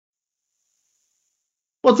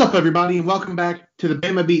What's up, everybody, and welcome back to the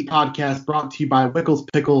Bama Beat podcast brought to you by Wickles,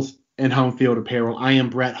 Pickles, and Home Field Apparel. I am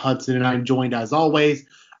Brett Hudson, and I'm joined, as always,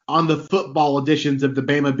 on the football editions of the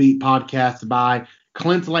Bama Beat podcast by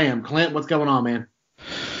Clint Lamb. Clint, what's going on, man?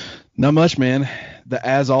 Not much, man. The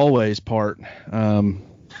as always part coming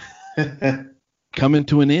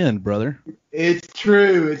to an end, brother. It's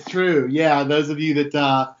true. Yeah, those of you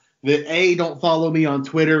that A, don't follow me on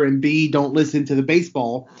Twitter, and B, don't listen to the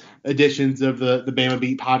baseball editions of the Bama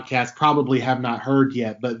Beat podcast probably have not heard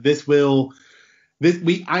yet. But I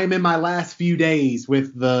am in my last few days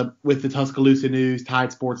with the Tuscaloosa News,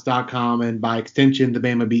 TideSports.com, and by extension, the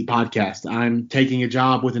Bama Beat podcast. I'm taking a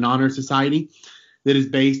job with an honor society that is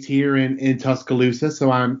based here in Tuscaloosa,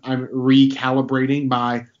 so I'm recalibrating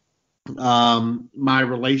my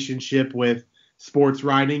relationship with sports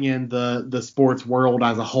writing and the sports world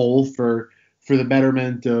as a whole for the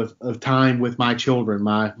betterment of time with my children.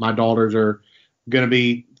 My daughters are going to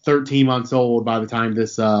be 13 months old by the time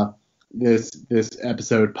this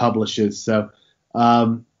episode publishes. So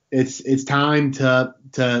it's time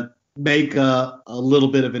to make a little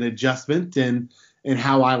bit of an adjustment in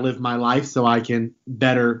how I live my life so I can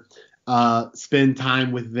better spend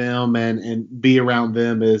time with them and be around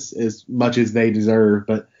them as much as they deserve.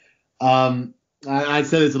 But I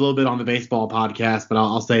said this a little bit on the baseball podcast, but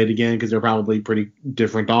I'll say it again because they're probably pretty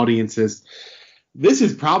different audiences. This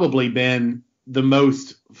has probably been the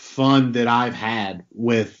most fun that I've had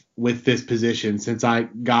with this position since I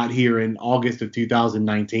got here in August of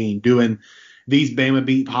 2019, doing these Bama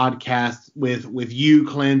Beat podcasts with you,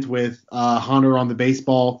 Clint, with Hunter on the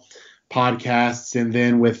baseball podcasts, and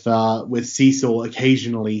then with Cecil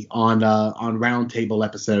occasionally on roundtable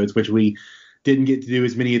episodes, which we didn't get to do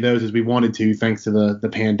as many of those as we wanted to thanks to the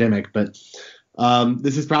pandemic. But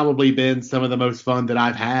this has probably been some of the most fun that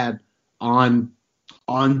I've had on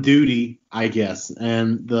duty, I guess.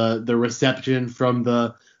 And the reception from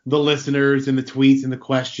the listeners and the tweets and the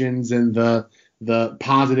questions and the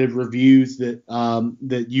positive reviews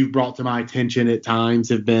that you've brought to my attention at times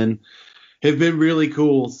have been really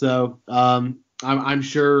cool. So I'm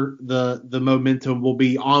sure the momentum will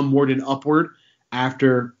be onward and upward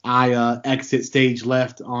after I exit stage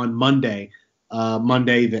left on Monday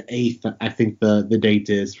the 8th, I think the date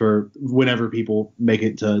is for whenever people make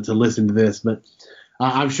it to listen to this. But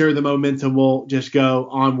I'm sure the momentum will just go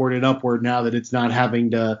onward and upward now that it's not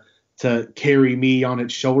having to carry me on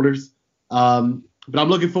its shoulders. But I'm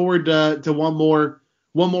looking forward to one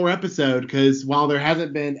more episode, because while there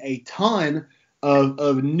hasn't been a ton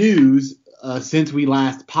of news since we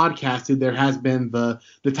last podcasted, there has been the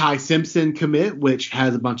Ty Simpson commit, which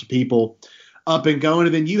has a bunch of people up and going.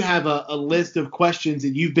 And then you have a list of questions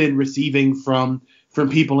that you've been receiving from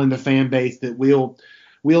people in the fan base that we'll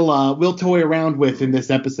toy around with in this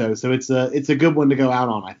episode. So it's a good one to go out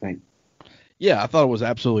on, I think. Yeah, I thought it was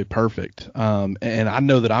absolutely perfect. And I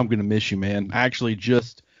know that I'm going to miss you, man. I actually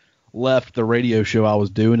just left the radio show I was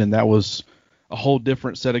doing, and that was a whole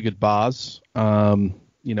different set of goodbyes.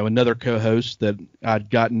 Another co-host that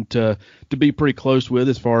I'd gotten to be pretty close with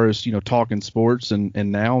as far as, talking sports, and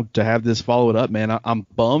now to have this followed up, man, I'm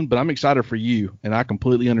bummed, but I'm excited for you, and I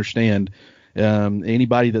completely understand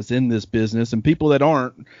anybody that's in this business, and people that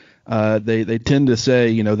aren't, they tend to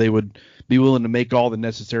say, they would be willing to make all the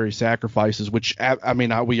necessary sacrifices, which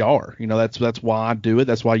we are, that's why I do it.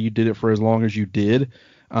 That's why you did it for as long as you did.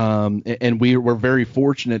 And we're very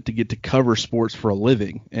fortunate to get to cover sports for a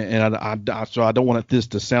living. And so I don't want this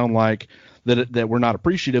to sound like that we're not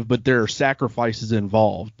appreciative, but there are sacrifices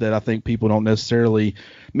involved that I think people don't necessarily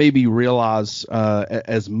maybe realize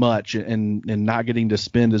as much, and not getting to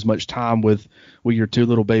spend as much time with your two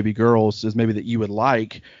little baby girls as maybe that you would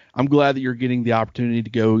like. I'm glad that you're getting the opportunity to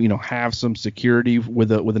go, have some security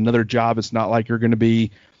with another job. It's not like you're going to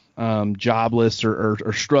be jobless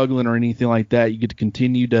or struggling or anything like that. You get to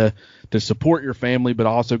continue to support your family, but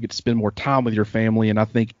also get to spend more time with your family. And I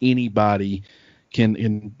think anybody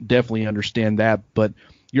can definitely understand that. But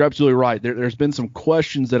you're absolutely right. There's been some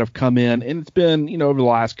questions that have come in, and it's been, over the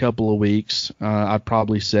last couple of weeks, I'd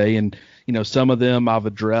probably say. And, some of them I've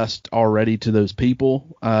addressed already to those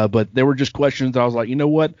people. But there were just questions that I was like, you know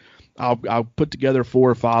what? I'll put together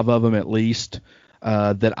 4 or 5 of them at least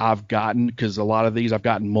that I've gotten, because a lot of these I've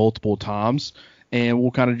gotten multiple times, and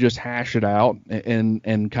we'll kind of just hash it out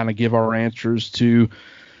and kind of give our answers to,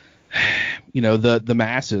 the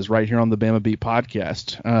masses right here on the Bama Beat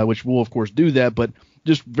podcast, which we'll of course do that, but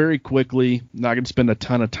just very quickly, not going to spend a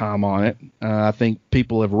ton of time on it. I think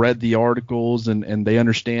people have read the articles and they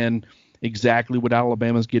understand exactly what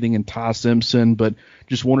Alabama's getting in Ty Simpson, but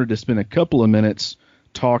just wanted to spend a couple of minutes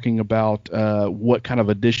talking about what kind of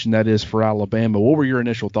addition that is for Alabama. What were your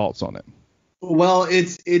initial thoughts on it? Well,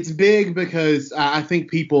 it's big because I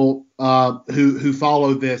think people who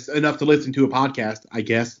follow this enough to listen to a podcast, I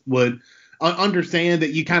guess, would understand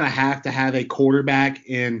that you kind of have to have a quarterback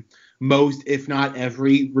in most, if not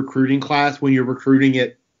every, recruiting class when you're recruiting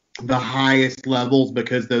at the highest levels,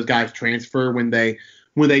 because those guys transfer when they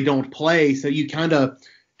don't play. So you kind of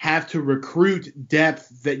have to recruit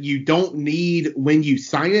depth that you don't need when you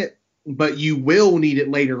sign it, but you will need it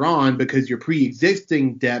later on because your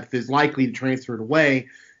pre-existing depth is likely to transfer away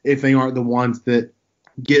if they aren't the ones that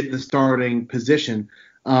get the starting position.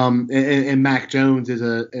 And Mac Jones is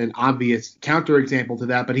an obvious counterexample to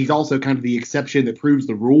that, but he's also kind of the exception that proves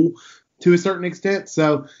the rule to a certain extent.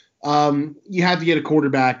 So you have to get a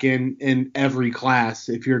quarterback in every class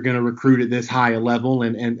if you're going to recruit at this high a level,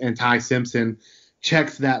 and Ty Simpson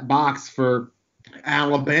checks that box for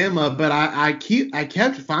Alabama. But I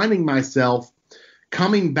kept finding myself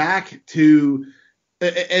coming back to,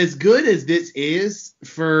 as good as this is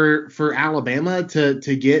for Alabama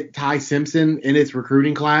to get Ty Simpson in its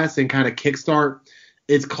recruiting class and kind of kickstart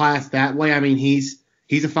its class that way. I mean, he's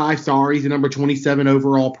a 5-star. He's a number 27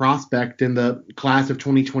 overall prospect in the class of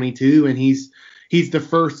 2022, and he's the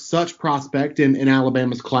first such prospect in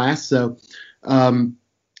Alabama's class. So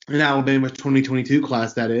in Alabama's 2022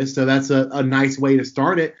 class, that is. So that's a nice way to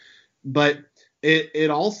start it. But it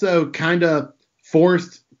also kind of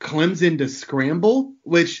forced Clemson to scramble,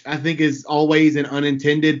 which I think is always an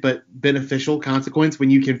unintended but beneficial consequence when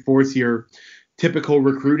you can force your typical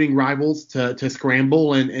recruiting rivals to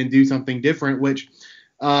scramble and do something different, which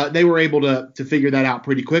they were able to figure that out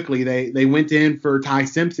pretty quickly. They went in for Ty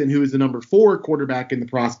Simpson, who is the number 4 quarterback in the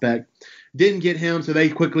prospect. Didn't get him, so they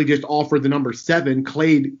quickly just offered the number 7,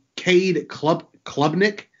 Cade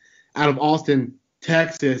Klubnik, out of Austin,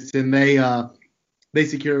 Texas, and they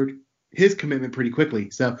secured his commitment pretty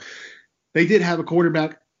quickly. So they did have a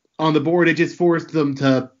quarterback on the board. It just forced them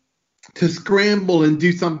to scramble and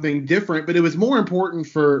do something different. But it was more important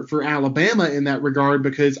for Alabama in that regard,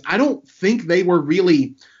 because I don't think they were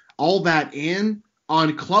really all that in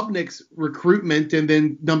on Klubnik's recruitment. And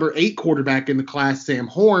then number 8 quarterback in the class, Sam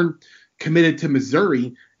Horn, committed to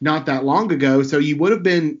Missouri not that long ago. So you would have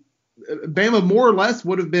been, Bama more or less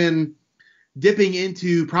would have been dipping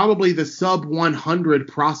into probably the sub 100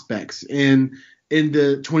 prospects in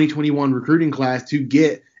the 2021 recruiting class to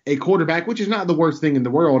get a quarterback, which is not the worst thing in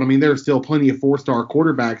the world. I mean, there are still plenty of 4-star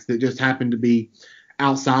quarterbacks that just happen to be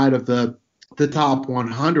outside of the top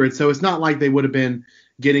 100. So it's not like they would have been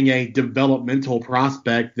getting a developmental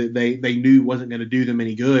prospect that they knew wasn't going to do them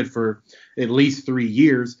any good for at least 3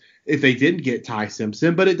 years if they didn't get Ty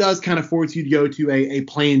Simpson. But it does kind of force you to go to a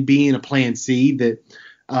plan B and a plan C that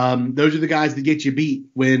those are the guys that get you beat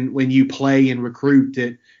when you play and recruit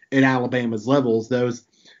at Alabama's levels. Those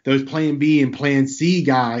plan B and plan C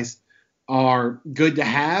guys are good to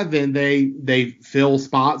have, and they fill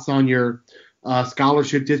spots on your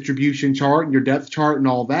scholarship distribution chart and your depth chart and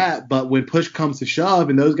all that. But when push comes to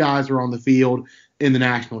shove and those guys are on the field in the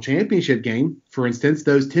national championship game, for instance,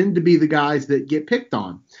 those tend to be the guys that get picked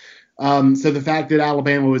on. So the fact that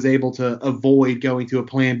Alabama was able to avoid going to a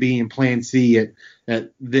plan B and plan C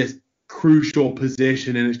at this crucial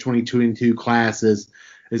position in its 2022 class is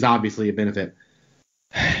obviously a benefit.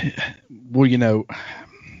 Well, you know,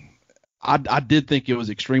 I did think it was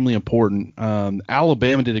extremely important.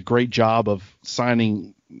 Alabama did a great job of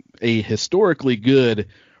signing a historically good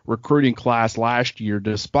recruiting class last year,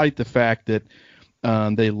 despite the fact that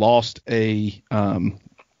they lost a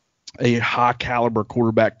high caliber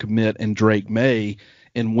quarterback commit in Drake May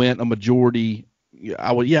and went a majority.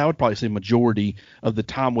 I would probably say majority of the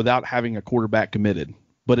time without having a quarterback committed.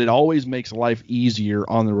 But it always makes life easier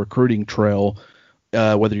on the recruiting trail,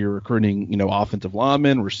 whether you're recruiting, offensive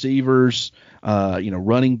linemen, receivers,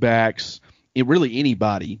 running backs, really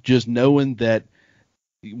anybody. Just knowing that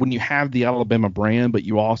when you have the Alabama brand, but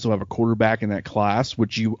you also have a quarterback in that class,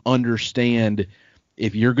 which you understand,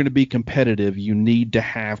 if you're going to be competitive, you need to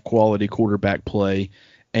have quality quarterback play.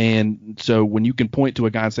 And so when you can point to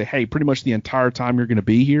a guy and say, hey, pretty much the entire time you're going to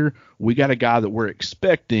be here, we got a guy that we're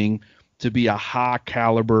expecting to be a high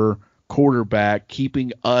caliber quarterback,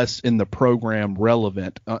 keeping us in the program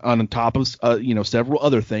relevant on top of, several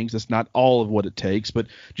other things. That's not all of what it takes, but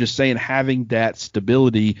just saying having that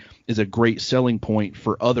stability is a great selling point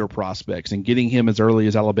for other prospects, and getting him as early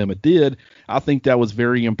as Alabama did, I think that was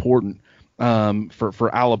very important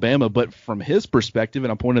for Alabama. But from his perspective,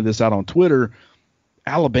 and I pointed this out on Twitter,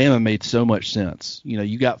 Alabama made so much sense.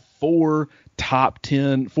 You got 4 of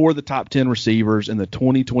the top 10 receivers in the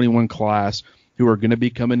 2021 class who are going to be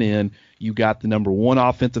coming in. You got the number 1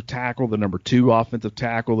 offensive tackle, the number 2 offensive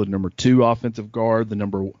tackle, the number 2 offensive guard, the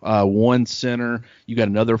number 1 center. You got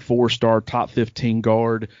another 4-star top 15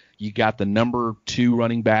 guard. You got the number 2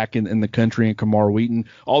 running back in the country in Kamar Wheaton.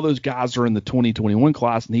 All those guys are in the 2021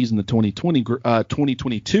 class, and he's in the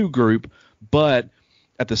 2022 group. But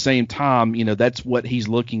at the same time, that's what he's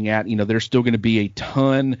looking at. There's still going to be a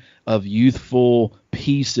ton of youthful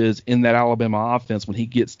pieces in that Alabama offense when he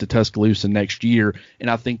gets to Tuscaloosa next year, and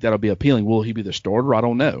I think that'll be appealing. Will he be the starter? I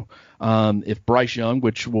don't know. If Bryce Young,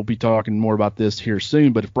 which we'll be talking more about this here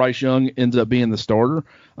soon, but if Bryce Young ends up being the starter,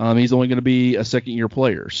 he's only going to be a second-year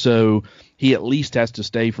player. So he at least has to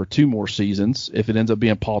stay for 2 more seasons. If it ends up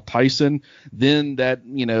being Paul Tyson, then that,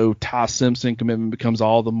 Ty Simpson commitment becomes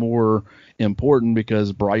all the more important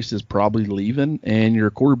because Bryce is probably leaving and your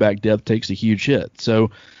quarterback depth takes a huge hit. So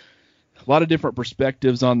a lot of different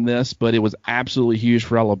perspectives on this, but it was absolutely huge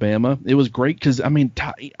for Alabama. It was great because, I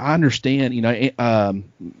understand,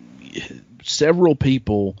 several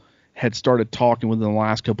people had started talking within the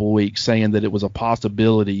last couple of weeks saying that it was a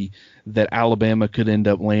possibility that Alabama could end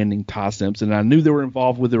up landing Ty Simpson. And I knew they were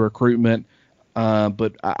involved with the recruitment,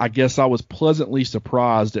 but I guess I was pleasantly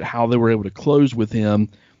surprised at how they were able to close with him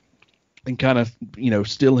and kind of,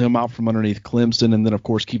 steal him out from underneath Clemson and then, of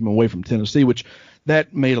course, keep him away from Tennessee, which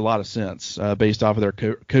that made a lot of sense based off of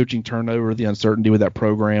their coaching turnover, the uncertainty with that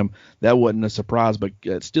program. That wasn't a surprise, but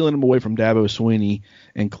stealing him away from Dabo Swinney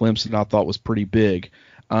and Clemson I thought was pretty big.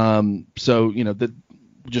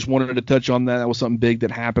 Just wanted to touch on that. That was something big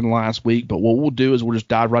that happened last week. But what we'll do is we'll just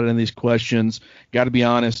dive right into these questions. Got to be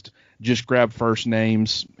honest, just grab first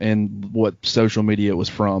names and what social media it was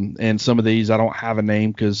from. And some of these I don't have a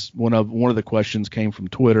name because one of the questions came from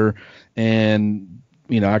Twitter, and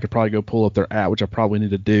I could probably go pull up their @ which I probably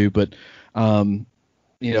need to do, but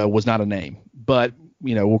was not a name. But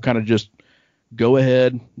we'll kind of just go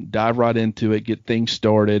ahead, dive right into it, get things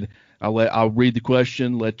started. I'll read the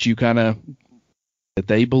question, let you kind of that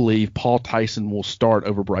they believe Paul Tyson will start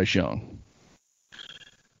over Bryce Young.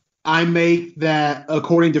 I make that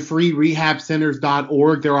according to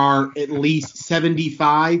freerehabcenters.org, there are at least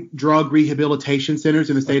 75 drug rehabilitation centers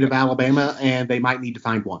in the state of Alabama, and they might need to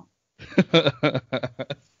find one.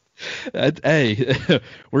 Hey,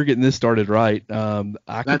 we're getting this started right.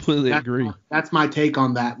 I completely agree. That's my take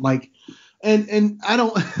on that. And I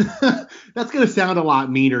don't. That's going to sound a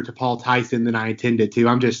lot meaner to Paul Tyson than I intended to.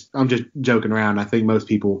 I'm just joking around. I think most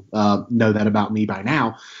people know that about me by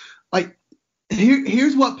now.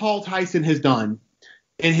 Here's what Paul Tyson has done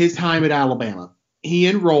in his time at Alabama. He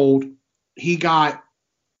enrolled. He got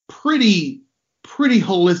pretty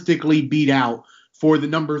holistically beat out for the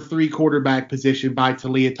number 3 quarterback position by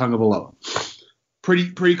Taulia Tagovailoa.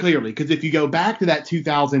 Pretty clearly, because if you go back to that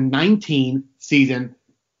 2019 season,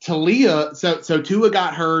 Taulia, so Tua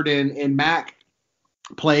got hurt and Mac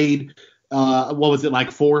played, 4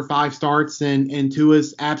 or 5 starts in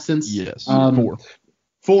Tua's absence? Yes, 4.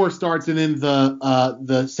 4 starts, and then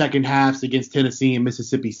the second halves against Tennessee and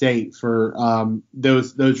Mississippi State for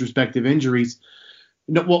those respective injuries.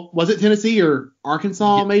 No, well, was it Tennessee or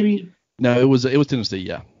Arkansas maybe? No, it was Tennessee,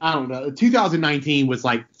 yeah. I don't know. 2019 was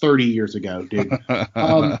 30 years ago, dude.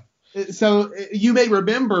 So you may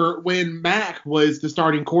remember when Mac was the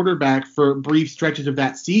starting quarterback for brief stretches of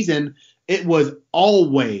that season, it was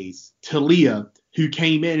always Taulia who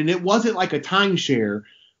came in, and it wasn't like a timeshare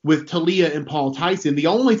with Taulia and Paul Tyson. The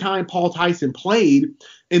only time Paul Tyson played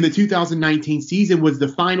in the 2019 season was the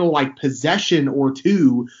final possession or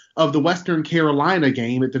 2 of the Western Carolina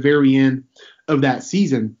game at the very end of that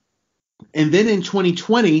season. And then in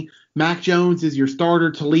 2020, Mac Jones is your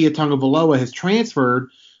starter. Taulia Tagovailoa has transferred.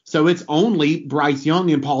 So it's only Bryce Young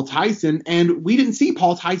and Paul Tyson. And we didn't see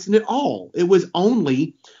Paul Tyson at all. It was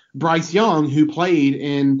only Bryce Young who played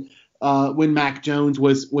in when Mac Jones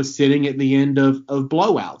was sitting at the end of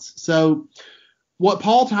blowouts. So what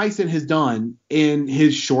Paul Tyson has done in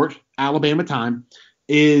his short Alabama time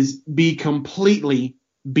is be completely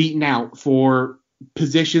beaten out for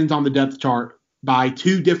positions on the depth chart by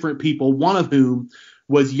 2 different people, one of whom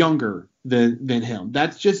was younger than him.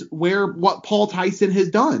 That's just what Paul Tyson has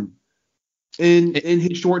done in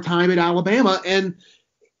his short time at Alabama. And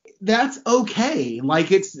that's okay.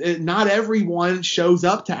 It's not everyone shows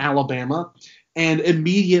up to Alabama and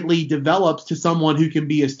immediately develops to someone who can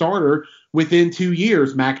be a starter within 2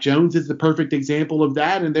 years. Mac Jones is the perfect example of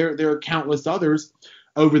that, and there are countless others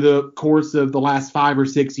over the course of the last 5 or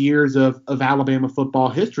 6 years of Alabama football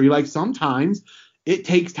history. Sometimes it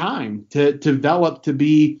takes time to develop to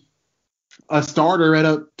be a starter at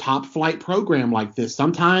a top flight program like this.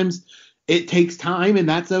 Sometimes it takes time, and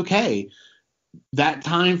that's okay. that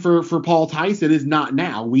time for Paul Tyson is not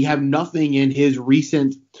now. We have nothing in his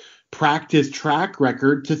recent practice track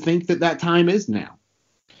record to think that time is now.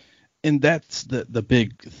 And that's the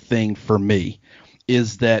big thing for me,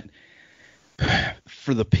 is that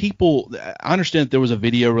for the people, I understand that there was a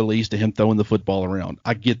video released of him throwing the football around.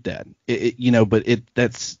 I get that, but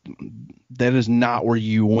that is not where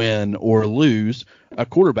you win or lose a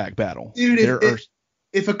quarterback battle. Dude,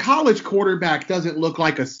 if a college quarterback doesn't look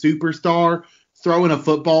like a superstar throwing a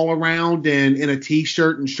football around in a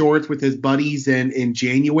t-shirt and shorts with his buddies in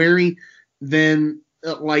January, then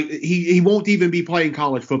he won't even be playing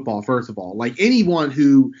college football. First of all, like, anyone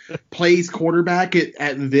who plays quarterback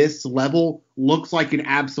at this level looks like an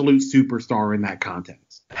absolute superstar in that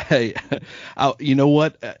context. Hey, you know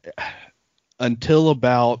what? Until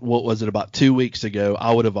about 2 weeks ago,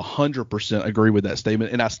 I would have 100% agree with that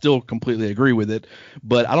statement, and I still completely agree with it.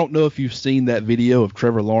 But I don't know if you've seen that video of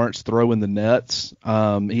Trevor Lawrence throwing the nets.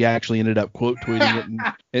 He actually ended up quote tweeting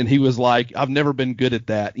it, and he was like, "I've never been good at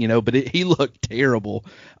that," but he looked terrible.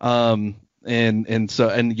 And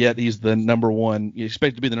yet he's the number one. You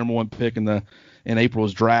expect to be the number one pick in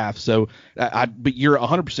April's draft. So, but you're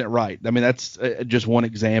 100% right. I mean, that's just one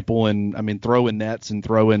example. And I mean, throwing nets and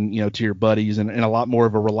throwing, to your buddies in a lot more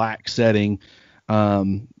of a relaxed setting.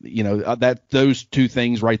 That those two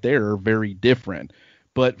things right there are very different.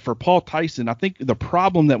 But for Paul Tyson, I think the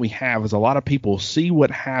problem that we have is a lot of people see what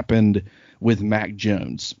happened with Mac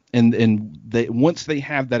Jones, and once they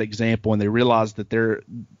have that example and they realize that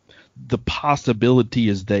the possibility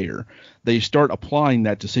is there, they start applying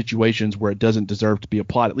that to situations where it doesn't deserve to be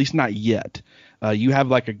applied, at least not yet. You have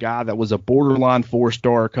like a guy that was a borderline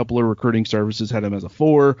 4-star. A couple of recruiting services had him as a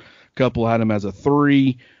 4, a couple had him as a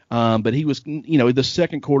 3. But he was, the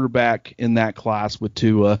second quarterback in that class with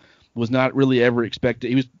Tua, was not really ever expected.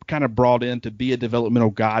 He was kind of brought in to be a developmental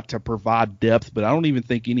guy to provide depth, but I don't even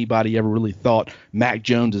think anybody ever really thought Mac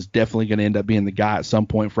Jones is definitely going to end up being the guy at some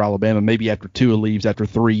point for Alabama. Maybe after Tua leaves, after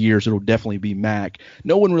 3 years, it'll definitely be Mac.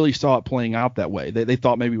 No one really saw it playing out that way. They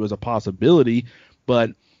thought maybe it was a possibility,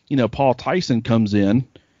 but, Paul Tyson comes in,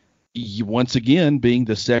 once again being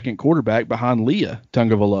the second quarterback behind Leah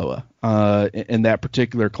Tungavaloa in that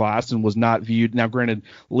particular class, and was not viewed. Now, granted,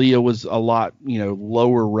 Leah was a lot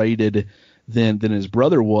lower rated than his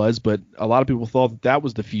brother was, but a lot of people thought that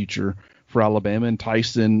was the future for Alabama. And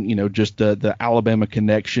Tyson, just the Alabama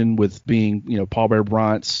connection with being Paul Bear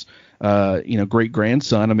Bryant's great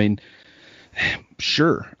grandson. I mean,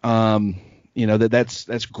 sure,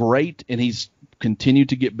 that's great, and he's continued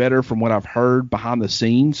to get better from what I've heard behind the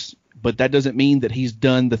scenes. But that doesn't mean that he's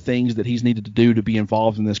done the things that he's needed to do to be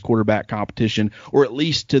involved in this quarterback competition, or at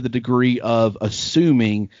least to the degree of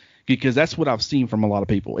assuming, because that's what I've seen from a lot of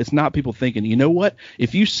people. It's not people thinking, you know what,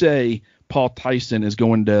 if you say Paul Tyson is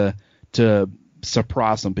going to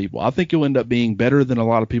surprise some people, I think he'll end up being better than a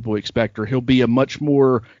lot of people expect, or he'll be a much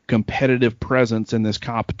more competitive presence in this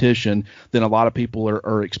competition than a lot of people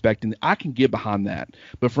are expecting. I can get behind that.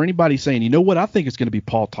 But for anybody saying, you know what, I think it's going to be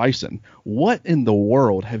Paul Tyson, what in the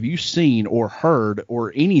world have you seen or heard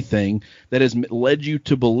or anything that has led you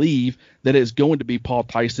to believe that it's going to be Paul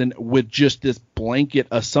Tyson with just this blanket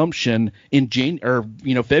assumption in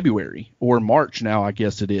February or March now, I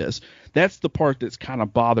guess it is? That's the part that's kind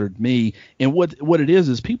of bothered me. And what it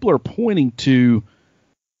is people are pointing to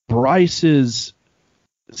Bryce's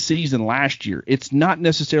season last year. It's not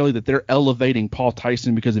necessarily that they're elevating Paul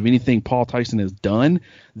Tyson because of anything Paul Tyson has done.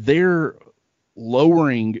 They're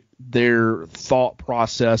lowering their thought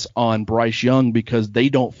process on Bryce Young because they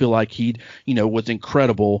don't feel like he, was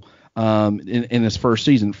incredible in his first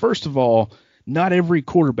season. First of all, not every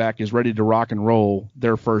quarterback is ready to rock and roll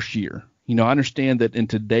their first year. I understand that in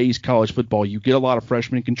today's college football, you get a lot of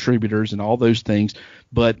freshman contributors and all those things.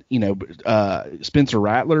 But, Spencer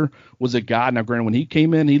Rattler was a guy. Now, granted, when he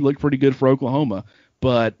came in, he looked pretty good for Oklahoma.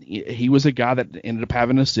 But he was a guy that ended up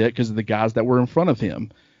having to sit because of the guys that were in front of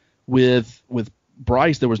him. With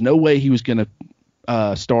Bryce, there was no way he was going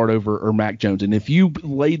to start over Mac Jones. And if you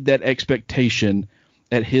laid that expectation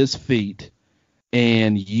at his feet,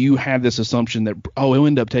 and you have this assumption that, he'll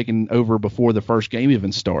end up taking over before the first game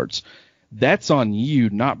even starts, that's on you,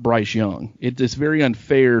 not Bryce Young. It's very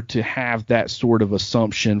unfair to have that sort of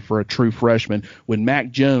assumption for a true freshman when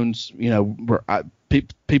Mac Jones,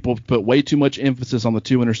 people put way too much emphasis on the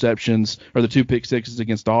 2 interceptions or the 2 pick sixes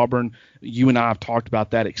against Auburn. You and I have talked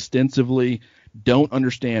about that extensively. Don't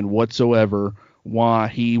understand whatsoever why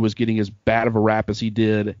he was getting as bad of a rap as he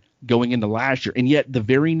did going into last year. And yet the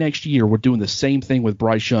very next year, we're doing the same thing with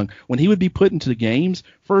Bryce Young. When he would be put into the games,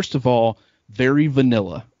 first of all, very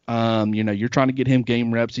vanilla. You're trying to get him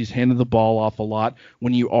game reps. He's handing the ball off a lot.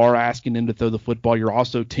 When you are asking him to throw the football, you're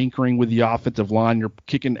also tinkering with the offensive line. You're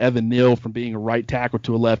kicking Evan Neal from being a right tackle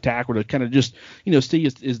to a left tackle to kind of just, see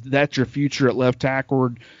is that your future at left tackle?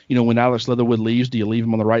 Or, when Alex Leatherwood leaves, do you leave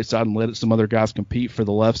him on the right side and let some other guys compete for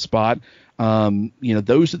the left spot?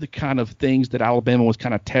 Those are the kind of things that Alabama was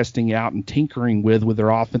kind of testing out and tinkering with their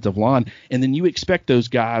offensive line. And then you expect those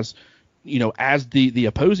guys, as the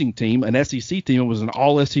opposing team, an SEC team, it was an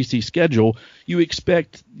all SEC schedule, you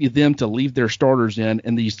expect them to leave their starters in,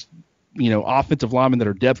 and these, offensive linemen that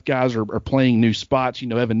are depth guys are playing new spots.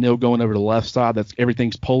 Evan Neal going over to the left side,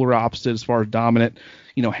 everything's polar opposite as far as dominant,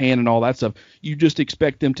 hand and all that stuff. You just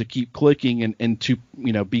expect them to keep clicking and to,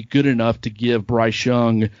 be good enough to give Bryce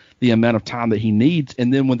Young the amount of time that he needs.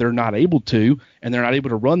 And then when they're not able to, and they're not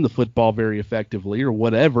able to run the football very effectively or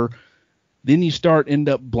whatever, then you end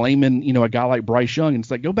up blaming, a guy like Bryce Young. And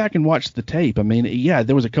it's like, go back and watch the tape. I mean, yeah,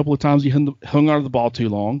 there was a couple of times he hung onto the ball too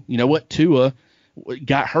long. You know what? Tua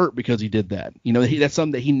got hurt because he did that. That's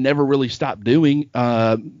something that he never really stopped doing,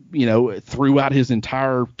 throughout his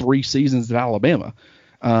entire 3 seasons at Alabama.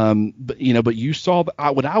 But you saw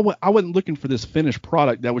I wasn't looking for this finished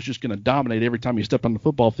product that was just going to dominate every time you stepped on the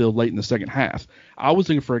football field late in the second half. I was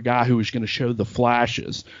looking for a guy who was going to show the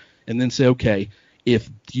flashes and then say, okay, if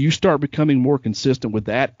you start becoming more consistent with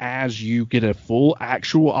that as you get a full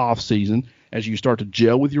actual offseason, as you start to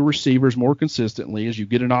gel with your receivers more consistently, as you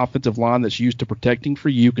get an offensive line that's used to protecting for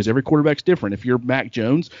you, because every quarterback's different. If you're Mac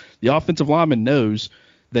Jones, the offensive lineman knows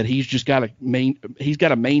that he's just got to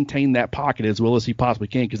maintain that pocket as well as he possibly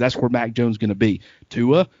can, because that's where Mac Jones is going to be.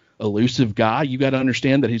 Tua, elusive guy, you got to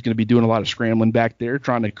understand that he's going to be doing a lot of scrambling back there,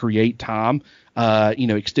 trying to create time,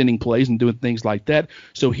 extending plays and doing things like that.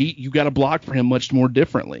 So you got to block for him much more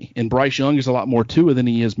differently. And Bryce Young is a lot more Tua than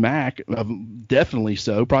he is Mac, definitely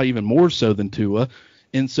so, probably even more so than Tua.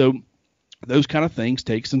 And so those kind of things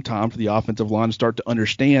take some time for the offensive line to start to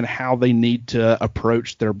understand how they need to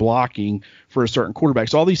approach their blocking for a certain quarterback.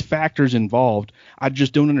 So all these factors involved, I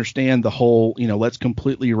just don't understand the whole, let's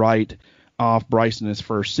completely write off Bryce in his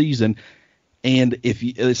first season. And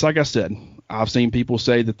it's like I said, I've seen people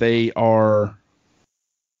say that they are,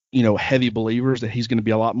 heavy believers that he's going to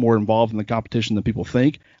be a lot more involved in the competition than people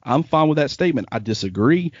think. I'm fine with that statement. I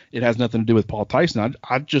disagree. It has nothing to do with Paul Tyson.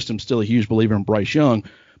 I just am still a huge believer in Bryce Young.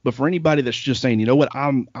 But for anybody that's just saying,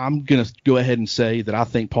 I'm going to go ahead and say that I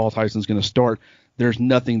think Paul Tyson's going to start, there's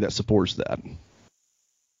nothing that supports that.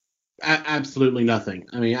 Absolutely nothing.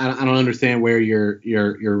 I mean, I don't understand where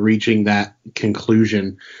you're reaching that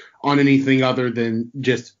conclusion on anything other than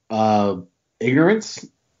just ignorance.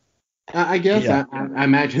 I guess. Yeah. I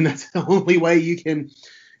imagine that's the only way you can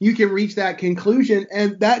reach that conclusion,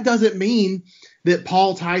 and that doesn't mean that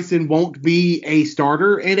Paul Tyson won't be a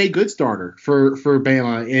starter and a good starter for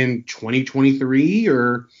Bama in 2023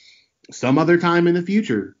 or some other time in the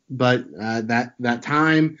future. But that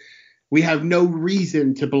time, we have no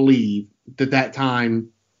reason to believe that time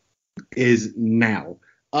is now.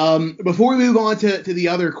 Before we move on to the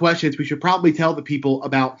other questions, we should probably tell the people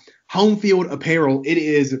about Home Field Apparel. It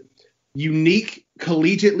is unique,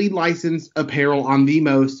 collegiately licensed apparel on the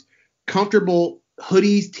most comfortable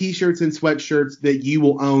hoodies, t-shirts, and sweatshirts that you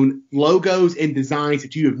will own, logos and designs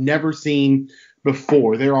that you have never seen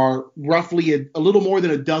before. There are roughly a little more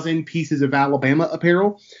than a dozen pieces of Alabama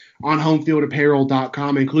apparel on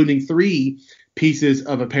homefieldapparel.com, including 3 pieces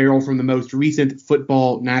of apparel from the most recent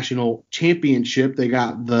football national championship. They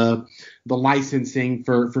got the licensing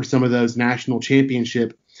for some of those national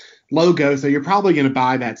championship logos, so you're probably going to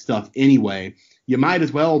buy that stuff anyway. You might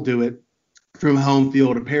as well do it from Home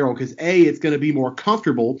Field Apparel because A, it's going to be more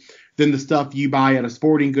comfortable than the stuff you buy at a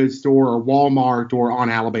sporting goods store or Walmart or on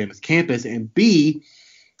Alabama's campus, and B,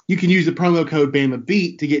 you can use the promo code Bama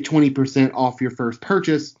Beat to get 20% off your first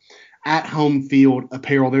purchase at Home Field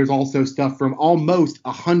Apparel. There's also stuff from almost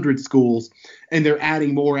 100 schools, and they're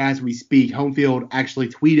adding more as we speak. Home Field actually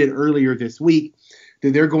tweeted earlier this week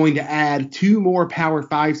that they're going to add 2 more Power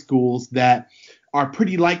 5 schools that are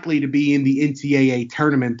pretty likely to be in the NCAA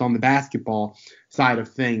tournament on the basketball side of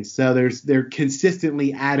things. So they're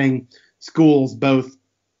consistently adding schools, both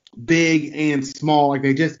big and small. Like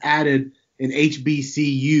they just added an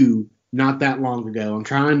HBCU not that long ago. I'm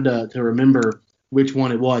trying to remember which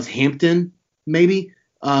one it was. Hampton, maybe.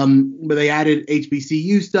 But they added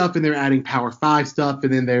HBCU stuff, and they're adding Power 5 stuff,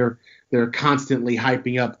 and then they're constantly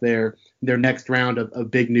hyping up their next round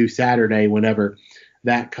of Big New Saturday whenever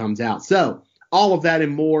that comes out. So all of that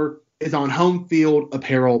and more is on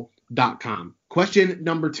homefieldapparel.com. Question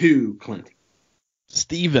number 2, Clint.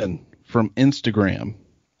 Steven from Instagram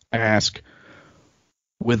asked,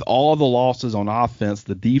 with all the losses on offense,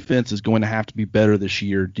 the defense is going to have to be better this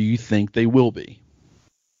year. Do you think they will be?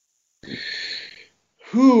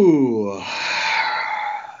 Whew.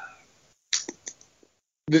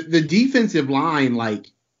 The defensive line, like,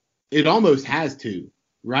 it almost has to,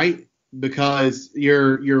 right? Because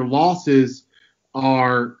your losses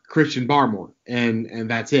are Christian Barmore, and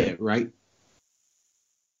that's it, right?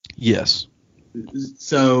 Yes.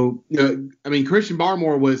 So, Christian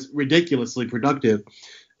Barmore was ridiculously productive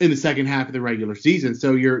in the second half of the regular season.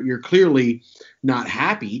 So you're clearly not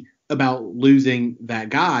happy about losing that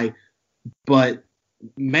guy. But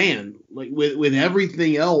man, like with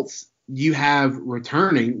everything else you have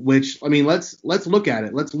returning, which let's look at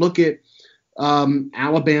it. Let's look at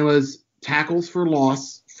Alabama's tackles for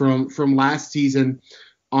loss from last season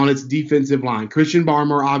on its defensive line. Christian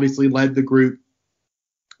Barmore obviously led the group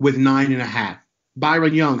with 9.5.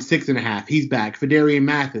 Byron Young, 6.5. He's back. Fedarian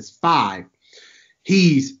Mathis, 5.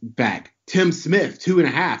 He's back. Tim Smith,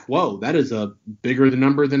 2.5. Whoa, that is a bigger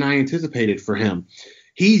number than I anticipated for him.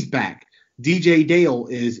 He's back. DJ Dale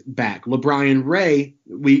is back. LeBrian Ray,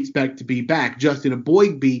 we expect to be back. Justin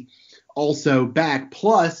Aboigbe also back.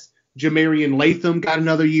 Plus, Jamarian Latham got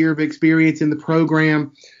another year of experience in the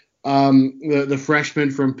program, the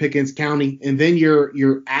freshman from Pickens County. And then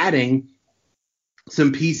you're adding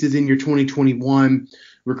some pieces in your 2021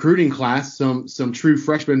 recruiting class, some true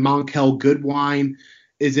freshmen. Monkel Goodwine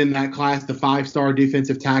is in that class. The 5-star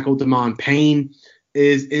defensive tackle, Damon Payne,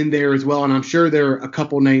 is in there as well. And I'm sure there are a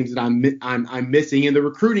couple names that I'm missing. In the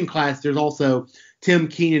recruiting class, there's also Tim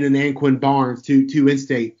Keenan and Anquin Barnes, two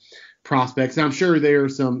in-state prospects. And I'm sure there are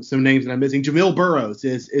some names that I'm missing. Jamil Burrows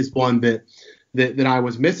is one that I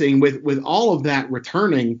was missing. With all of that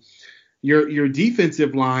returning, your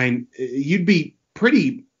defensive line, you'd be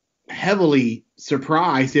pretty heavily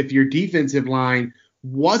surprised if your defensive line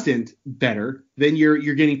wasn't better. Then you're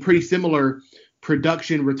getting pretty similar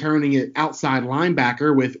production returning at outside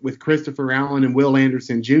linebacker with Christopher Allen and Will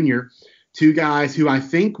Anderson Jr., two guys who I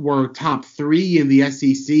think were top 3 in the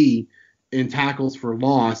SEC in tackles for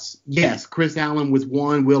loss. Yes, Chris Allen was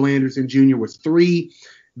 1, Will Anderson Jr. was 3.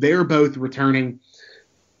 They're both returning.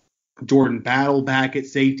 Jordan Battle back at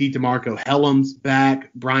safety, DeMarco Helms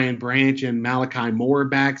back, Brian Branch and Malachi Moore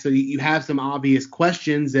back. So you have some obvious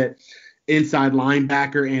questions at inside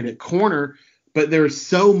linebacker and at corner, but there's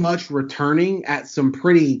so much returning at some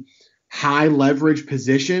pretty high leverage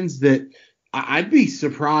positions that I'd be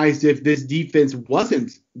surprised if this defense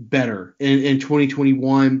wasn't better in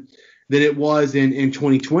 2021 than it was in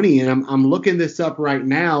 2020. And I'm looking this up right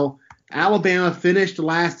now. Alabama finished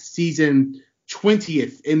last season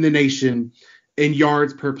 20th in the nation in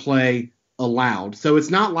yards per play allowed. So it's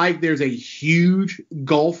not like there's a huge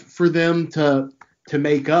gulf for them to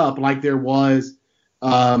make up like there was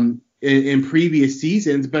in previous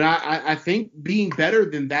seasons. But I think being better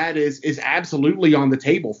than that is absolutely on the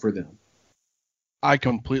table for them. I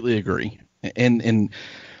completely agree. And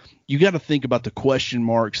you got to think about the question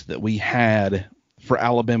marks that we had for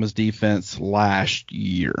Alabama's defense last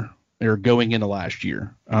year, or going into last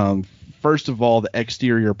year. First of all, the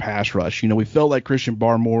exterior pass rush. We felt like Christian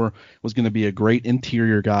Barmore was going to be a great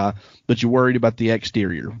interior guy, but you worried about the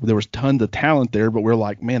exterior. There was tons of talent there, but we're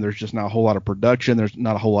like, man, there's just not a whole lot of production. There's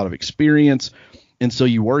not a whole lot of experience. And so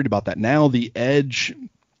you worried about that. Now the edge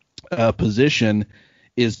position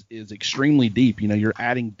is extremely deep. You're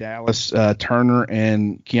adding Dallas Turner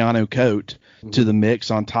and Keanu Coate to the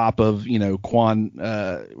mix on top of, Quan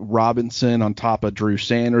Robinson, on top of Drew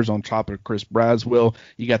Sanders, on top of Chris Braswell.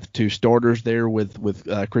 You got the 2 starters there with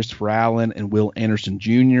Christopher Allen and Will Anderson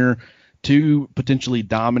Jr., 2 potentially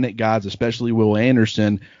dominant guys, especially Will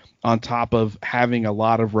Anderson, on top of having a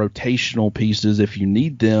lot of rotational pieces if you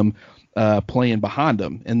need them playing behind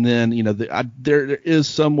them. And then, there is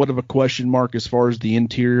somewhat of a question mark as far as the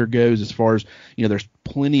interior goes, as far as, there's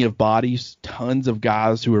plenty of bodies, tons of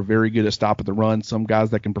guys who are very good at stopping the run, some guys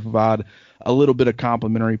that can provide a little bit of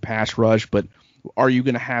complementary pass rush, but are you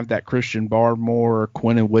going to have that Christian Barmore,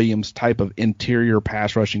 Quinnen Williams type of interior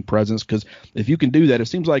pass rushing presence? Because if you can do that, it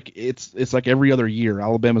seems like it's like every other year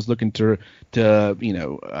Alabama's looking to get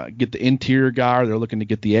the interior guy, or they're looking to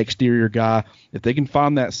get the exterior guy. If they can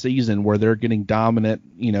find that season where they're getting dominant,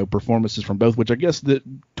 performances from both, which I guess that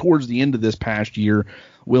towards the end of this past year,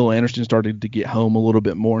 Will Anderson started to get home a little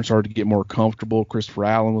bit more and started to get more comfortable. Christopher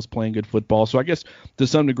Allen was playing good football. So I guess to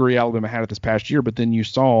some degree Alabama had it this past year, but then you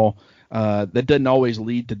saw that doesn't always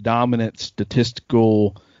lead to dominant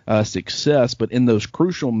statistical success, but in those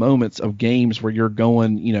crucial moments of games where you're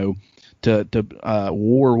going, to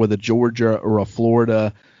war with a Georgia or a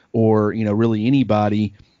Florida or, really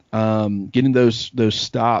anybody, Getting those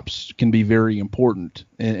stops can be very important,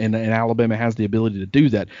 and Alabama has the ability to do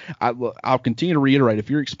that. I'll continue to reiterate, if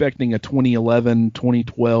you're expecting a 2011,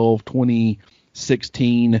 2012,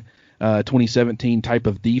 2016, 2017 type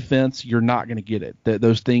of defense, you're not going to get it.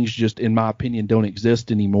 Those things just, in my opinion, don't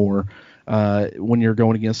exist anymore when you're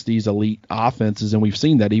going against these elite offenses, and we've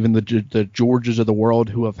seen that. Even the Georgias of the world,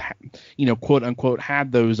 who have, quote unquote,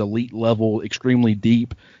 had those elite level, extremely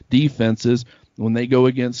deep defenses, when they go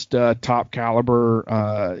against top caliber,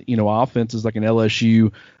 offenses like an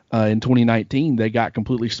LSU in 2019, they got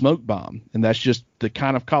completely smoke bombed, and that's just the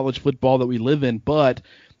kind of college football that we live in. But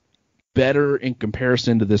better in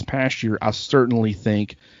comparison to this past year, I certainly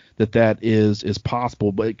think that is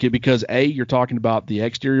possible. But because you're talking about the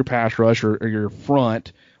exterior pass rush or your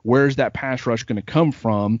front, where's that pass rush going to come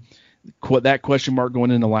from? That question mark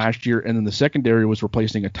going into last year, and then the secondary was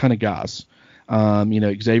replacing a ton of guys.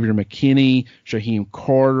 Xavier McKinney, Shaheem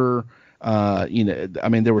Carter,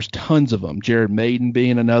 there was tons of them. Jared Maiden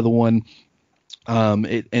being another one, and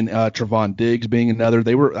Trevon Diggs being another.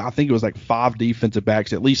 I think it was like 5 defensive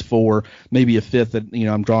backs, at least 4, maybe a fifth that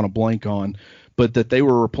I'm drawing a blank on, but that they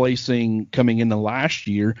were replacing coming into last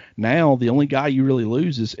year. Now the only guy you really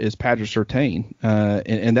lose is Patrick Surtain,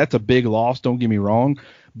 and that's a big loss. Don't get me wrong,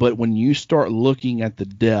 but when you start looking at the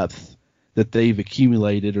depth that they've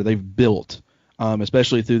accumulated or they've built,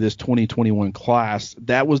 especially through this 2021 class,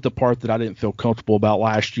 that was the part that I didn't feel comfortable about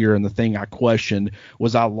last year. And the thing I questioned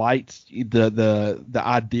was, I liked the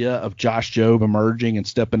idea of Josh Jobe emerging and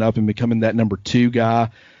stepping up and becoming that number 2 guy.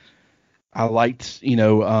 I liked,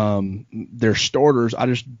 their starters. I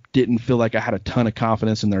just didn't feel like I had a ton of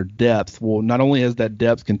confidence in their depth. Well, not only has that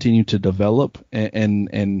depth continued to develop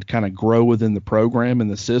and kind of grow within the program and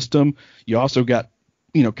the system, you also got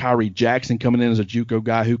Kyrie Jackson coming in as a JUCO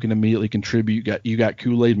guy who can immediately contribute. You got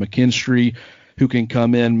Kool-Aid McKinstry, who can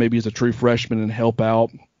come in maybe as a true freshman and help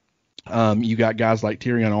out. You got guys like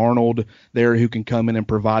Tyrion Arnold there who can come in and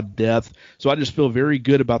provide depth. So I just feel very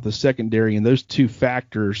good about the secondary, and those 2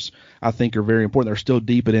 factors I think are very important. They're still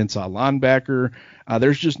deep at inside linebacker.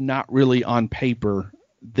 There's just not really, on paper,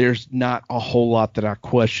 there's not a whole lot that I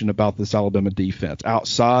question about this Alabama defense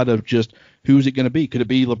outside of just who's it going to be. Could it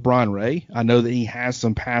be LeBron Ray? I know that he has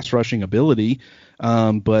some pass rushing ability,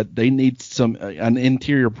 but they need an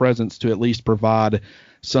interior presence to at least provide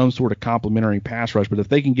some sort of complementary pass rush. But if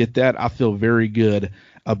they can get that, I feel very good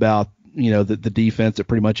about the defense at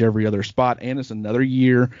pretty much every other spot. And it's another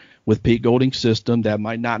year with Pete Golding's system that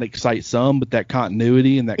might not excite some, but that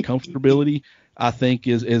continuity and that comfortability, I think,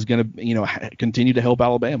 is going to continue to help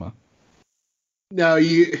Alabama. No,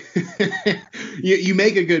 you you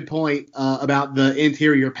make a good point about the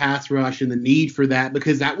interior pass rush and the need for that,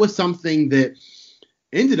 because that was something that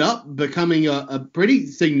ended up becoming a pretty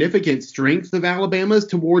significant strength of Alabama's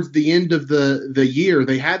towards the end of the year.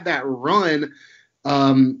 They had that run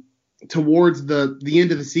towards the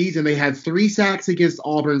end of the season. They had 3 sacks against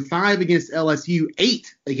Auburn, 5 against LSU,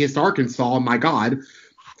 8 against Arkansas, my God,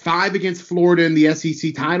 5 against Florida in the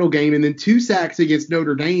SEC title game, and then 2 sacks against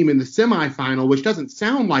Notre Dame in the semifinal, which doesn't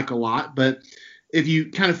sound like a lot, but if you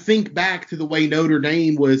kind of think back to the way Notre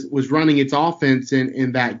Dame was running its offense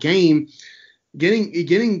in that game,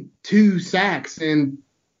 getting 2 sacks in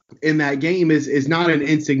that game is not an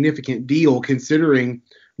insignificant deal, considering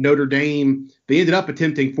Notre Dame, they ended up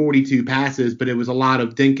attempting 42 passes, but it was a lot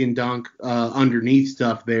of dink and dunk underneath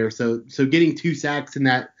stuff there. So getting 2 sacks in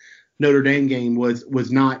that Notre Dame game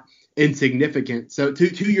was not insignificant. So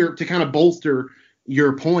to kind of bolster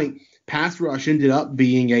your point, pass rush ended up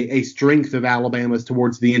being a strength of Alabama's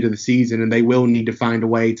towards the end of the season, and they will need to find a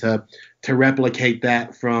way to replicate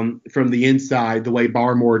that from the inside the way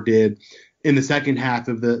Barmore did in the second half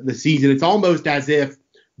of the season. It's almost as if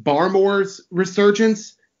Barmore's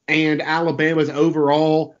resurgence and Alabama's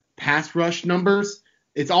overall pass rush numbers,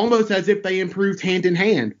 it's almost as if they improved hand in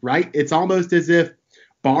hand, right? It's almost as if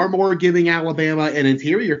Barmore giving Alabama an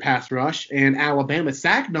interior pass rush and Alabama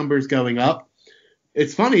sack numbers going up.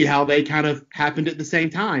 It's funny how they kind of happened at the same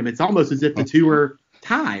time. It's almost as if the two are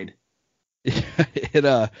tied.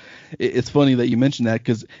 It's funny that you mentioned that,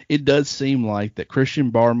 because it does seem like that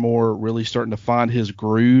Christian Barmore really starting to find his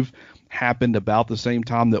groove happened about the same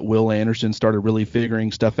time that Will Anderson started really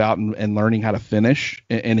figuring stuff out and learning how to finish.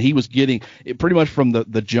 And he was getting it pretty much from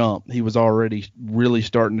the jump. He was already really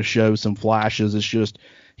starting to show some flashes. It's just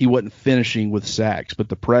he wasn't finishing with sacks, but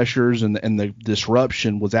the pressures and the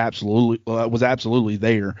disruption was absolutely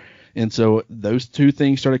there. And so those two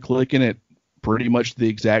things started clicking at pretty much the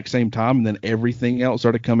exact same time, and then everything else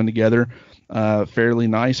started coming together fairly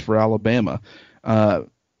nice for Alabama.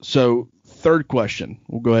 So third question.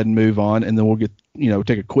 We'll go ahead and move on, and then we'll get,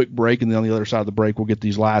 take a quick break, and then on the other side of the break, we'll get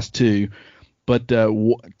these last two. But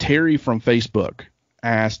Terry from Facebook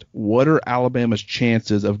asked, what are Alabama's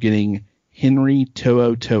chances of getting Henry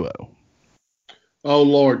To'oTo'o? Oh,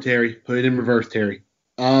 Lord, Terry. Put it in reverse, Terry.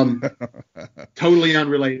 Totally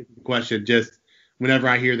unrelated to the question. Just whenever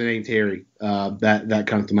I hear the name Terry, that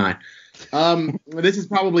comes to mind. This is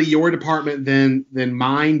probably your department than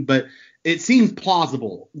mine, but it seems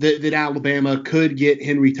plausible that Alabama could get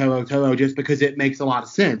Henry To'oTo'o just because it makes a lot of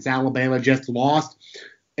sense. Alabama just lost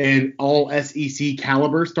an all SEC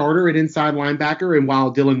caliber starter at inside linebacker, and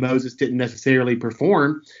while Dylan Moses didn't necessarily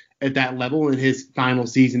perform at that level in his final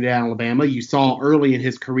season at Alabama, you saw early in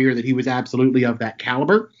his career that he was absolutely of that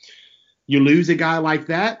caliber. You lose a guy like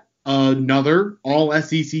that, another all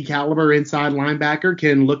SEC caliber inside linebacker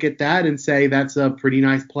can look at that and say that's a pretty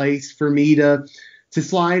nice place for me to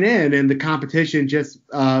slide in. And the competition just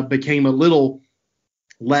became a little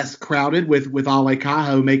less crowded with Ale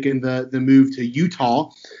Cajo making the move to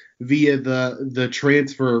Utah via the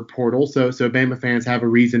transfer portal. So Bama fans have a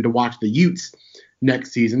reason to watch the Utes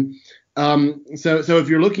next season. So if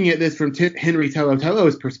you're looking at this from Henry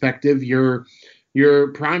To'oTo'o's perspective, your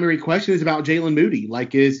primary question is about Jalen Moody.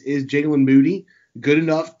 Like, is Jalen Moody good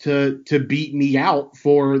enough to beat me out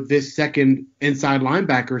for this second inside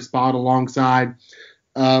linebacker spot alongside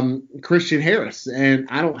Christian Harris? And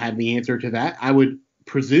I don't have the answer to that. I would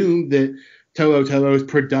presume that To'oTo'o's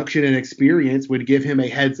production and experience would give him a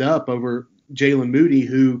heads up over Jalen Moody,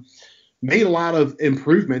 who made a lot of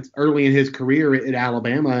improvements early in his career at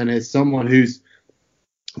Alabama, and as someone who's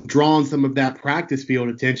drawn some of that practice field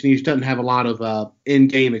attention, he just doesn't have a lot of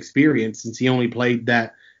in-game experience since he only played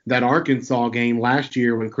that Arkansas game last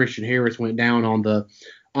year when Christian Harris went down on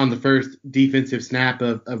the first defensive snap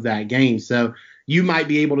of that game. So you might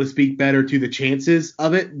be able to speak better to the chances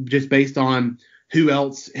of it just based on who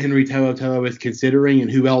else Henry To'oTo'o is considering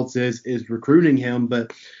and who else is recruiting him.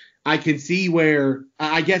 But I can see where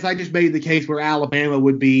I guess I just made the case where Alabama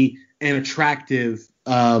would be an attractive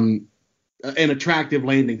landing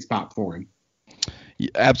spot for him. Yeah,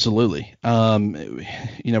 absolutely.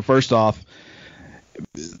 First off,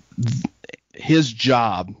 his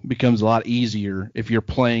job becomes a lot easier if you're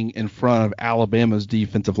playing in front of Alabama's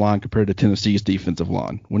defensive line compared to Tennessee's defensive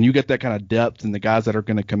line. When you get that kind of depth and the guys that are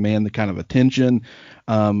going to command the kind of attention,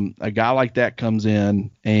 a guy like that comes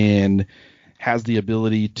in and has the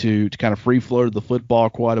ability to kind of free float the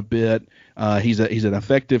football quite a bit. He's an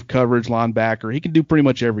effective coverage linebacker. He can do pretty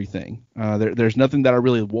much everything. There's nothing that I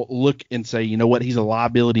really look and say, you know what, he's a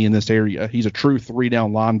liability in this area. He's a true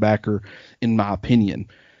 3-down linebacker, in my opinion.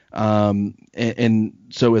 And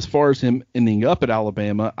so as far as him ending up at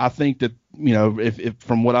Alabama, I think that, if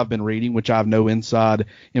from what I've been reading, which I have no inside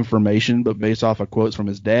information, but based off of quotes from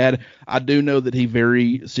his dad, I do know that he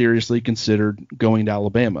very seriously considered going to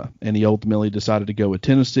Alabama, and he ultimately decided to go with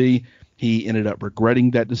Tennessee. He ended up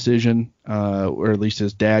regretting that decision, or at least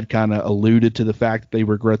his dad kind of alluded to the fact that they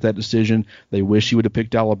regret that decision. They wish he would have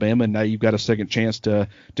picked Alabama, and now you've got a second chance to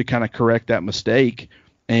kind of correct that mistake.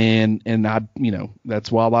 And that's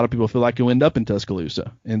why a lot of people feel like he'll end up in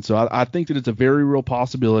Tuscaloosa. And so I think that it's a very real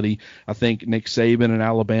possibility. I think Nick Saban and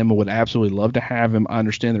Alabama would absolutely love to have him. I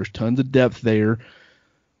understand there's tons of depth there,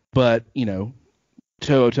 but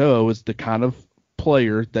To'oTo'o is the kind of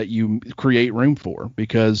player that you create room for,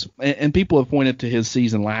 because and people have pointed to his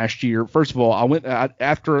season last year. First of all,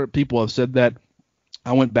 after people have said that,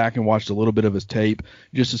 I went back and watched a little bit of his tape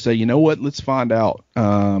just to say, you know what, let's find out,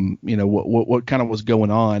 what kind of was going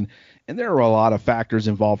on. And there are a lot of factors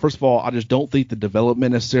involved. First of all, I just don't think the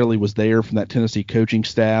development necessarily was there from that Tennessee coaching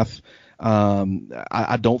staff.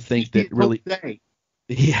 I don't think that really.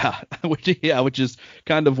 Yeah, which is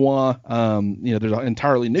kind of why, there's an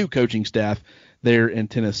entirely new coaching staff there in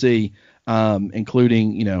Tennessee,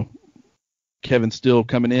 including, Kevin Steele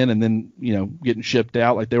coming in and then, getting shipped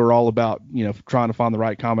out. Like, they were all about, trying to find the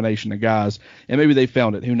right combination of guys, and maybe they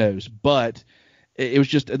found it, who knows. But it was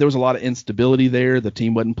just, there was a lot of instability there. The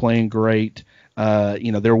team wasn't playing great.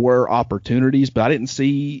 There were opportunities, but I didn't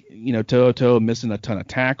see, To'oTo'o missing a ton of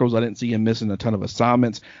tackles. I didn't see him missing a ton of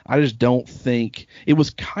assignments. I just don't think it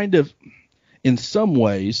was kind of, in some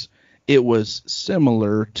ways, it was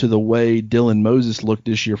similar to the way Dylan Moses looked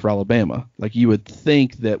this year for Alabama. Like, you would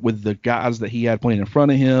think that with the guys that he had playing in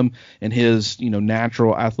front of him and his,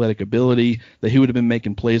 natural athletic ability, that he would have been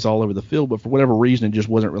making plays all over the field, but for whatever reason, it just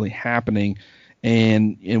wasn't really happening.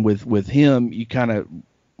 And with him, you kind of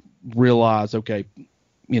realize, okay,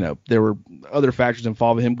 there were other factors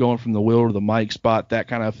involving him going from the Will to the Mike spot. That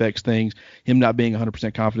kind of affects things. Him not being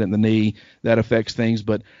 100% confident in the knee, that affects things.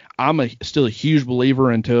 But I'm still a huge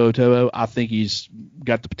believer in To'o. I think he's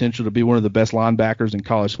got the potential to be one of the best linebackers in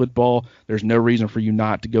college football. There's no reason for you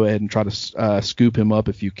not to go ahead and try to scoop him up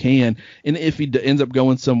if you can. And if he ends up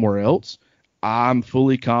going somewhere else, I'm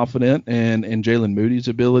fully confident in Jalen Moody's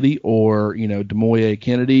ability, or, Demoye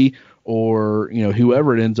Kennedy, or,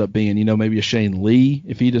 whoever it ends up being, maybe a Shane Lee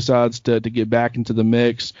if he decides to get back into the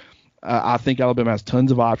mix. I think Alabama has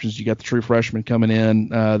tons of options. You got the true freshmen coming in,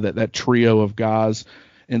 that trio of guys.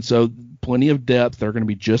 And so plenty of depth. They're going to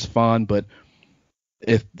be just fine. But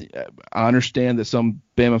if I understand that some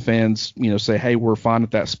Bama fans, say, hey, we're fine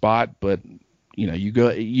at that spot, but,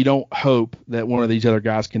 you don't hope that one of these other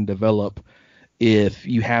guys can develop if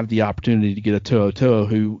you have the opportunity to get a To'o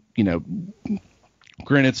who,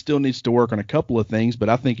 granted, still needs to work on a couple of things, but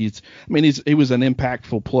I think he was an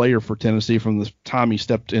impactful player for Tennessee from the time he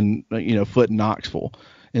stepped in, foot in Knoxville.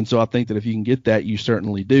 And so I think that if you can get that, you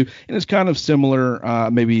certainly do. And it's kind of similar,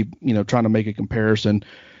 maybe, trying to make a comparison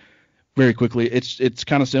very quickly. It's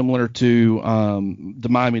kind of similar to the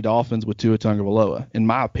Miami Dolphins with Tua Tagovailoa. In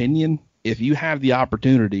my opinion, if you have the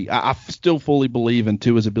opportunity, I still fully believe in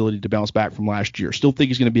Tua's ability to bounce back from last year. Still think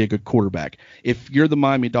he's going to be a good quarterback. If you're the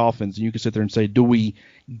Miami Dolphins and you can sit there and say, do we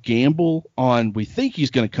gamble on we think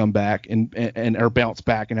he's going to come back and or bounce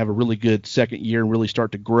back and have a really good second year and really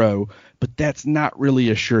start to grow, but that's not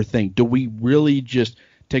really a sure thing. Do we really just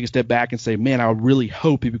take a step back and say, man, I really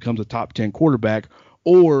hope he becomes a top 10 quarterback?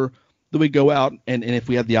 Or do we go out and if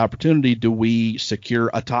we have the opportunity, do we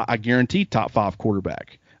secure a guaranteed top 5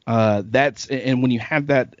 quarterback? And when you have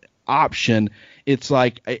that option, it's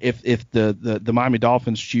like if the Miami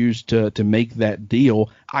Dolphins choose to make that deal,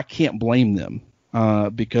 I can't blame them,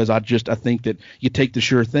 because I think that you take the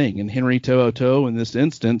sure thing, and Henry To'o in this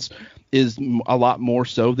instance is a lot more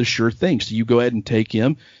so the sure thing. So you go ahead and take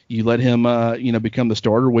him, you let him become the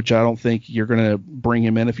starter, which I don't think you're going to bring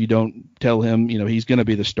him in if you don't tell him he's going to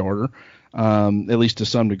be the starter, at least to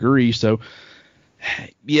some degree. So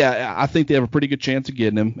yeah, I think they have a pretty good chance of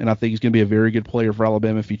getting him, and I think he's going to be a very good player for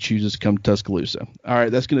Alabama if he chooses to come to Tuscaloosa. All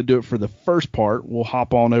right, that's going to do it for the first part. We'll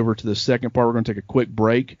hop on over to the second part. We're going to take a quick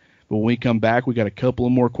break, but when we come back, we got a couple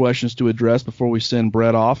of more questions to address before we send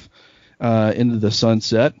Brett off into the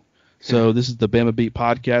sunset. So this is the Bama Beat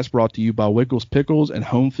podcast, brought to you by Wickles Pickles and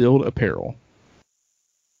Home Field Apparel.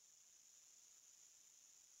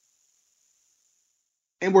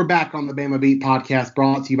 And we're back on the Bama Beat podcast,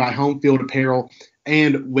 brought to you by Home Field Apparel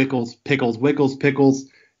and Wickles Pickles. Wickles Pickles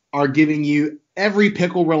are giving you every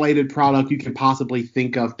pickle-related product you can possibly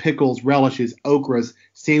think of: pickles, relishes, okras,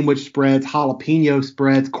 sandwich spreads, jalapeno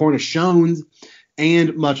spreads, cornichons,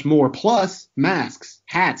 and much more. Plus, masks,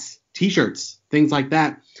 hats, T-shirts, things like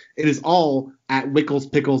that. It is all at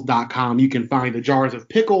wicklespickles.com. You can find the jars of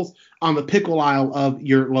pickles on the pickle aisle of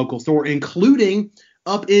your local store, including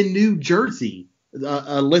up in New Jersey.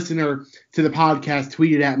 A listener to the podcast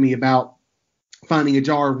tweeted at me about finding a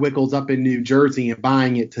jar of Wickles up in New Jersey and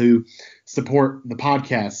buying it to support the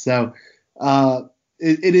podcast. So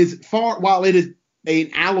it is while it is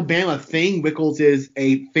an Alabama thing, Wickles is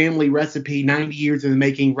a family recipe, 90 years in the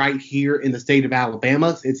making, right here in the state of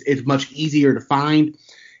Alabama. It's much easier to find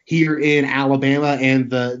here in Alabama and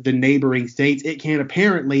the neighboring states. It can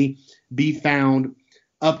apparently be found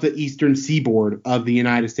up the eastern seaboard of the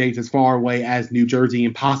United States, as far away as New Jersey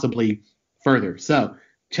and possibly further. So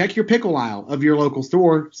check your pickle aisle of your local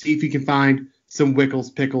store. See if you can find some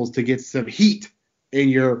Wickles Pickles to get some heat in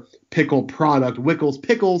your pickle product. Wickles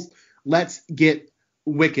Pickles, let's get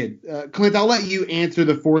wicked. Clint, I'll let you answer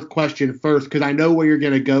the fourth question first, because I know where you're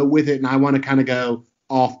going to go with it, and I want to kind of go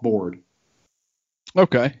off board.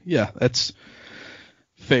 Okay, yeah, that's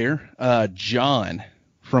fair. John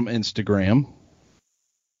from Instagram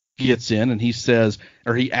gets in and he says,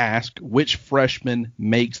 or he asks, which freshman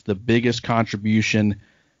makes the biggest contribution?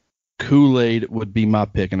 Kool-Aid would be my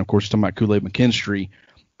pick. And of course, talking about Kool-Aid McKinstry.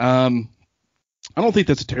 I don't think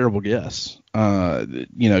that's a terrible guess. I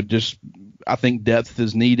think depth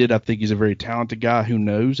is needed. I think he's a very talented guy. Who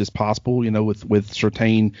knows? It's possible, with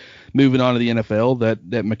Surtain moving on to the NFL, that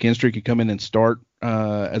McKinstry could come in and start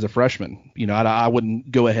as a freshman. I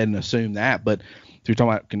wouldn't go ahead and assume that, but if you're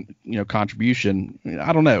talking about, contribution,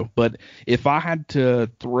 I don't know. But if I had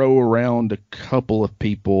to throw around a couple of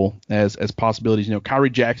people as possibilities,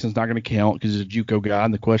 Kyrie Jackson's not going to count because he's a JUCO guy.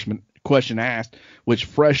 And the question asked, which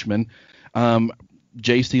freshman?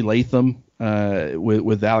 J.C. Latham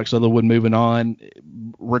with Alex Leatherwood moving on,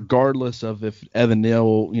 regardless of if Evan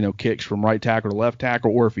Neal, kicks from right tackle to left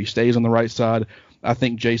tackle, or if he stays on the right side, I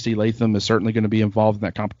think J.C. Latham is certainly going to be involved in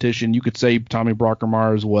that competition. You could say Tommy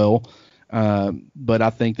Brockermeyer as well, but I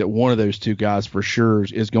think that one of those two guys for sure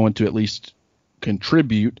is going to at least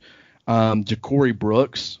contribute. Ja'Cory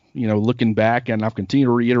Brooks, looking back, and I've continued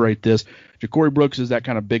to reiterate this, Ja'Cory Brooks is that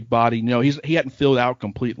kind of big body. He hadn't filled out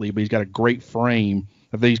completely, but he's got a great frame.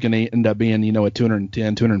 I think he's going to end up being, a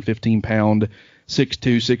 210, 215 pound,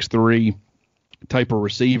 6'2", 6'3" type of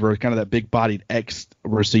receiver, kind of that big bodied X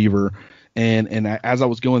receiver. And as I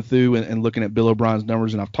was going through and looking at Bill O'Brien's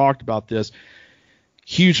numbers, and I've talked about this,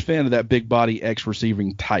 huge fan of that big body X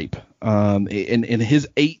receiving type. In his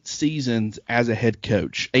 8 seasons as a head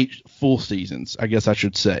coach, 8 full seasons, I guess I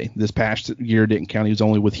should say. This past year didn't count. He was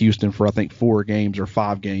only with Houston for, I think, 4 games or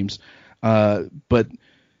 5 games. But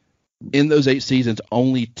in those 8 seasons,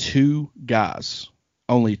 only 2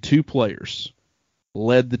 players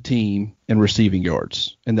led the team in receiving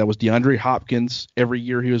yards. And that was DeAndre Hopkins every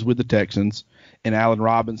year he was with the Texans, and Allen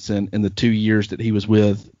Robinson in the 2 years that he was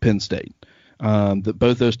with Penn State.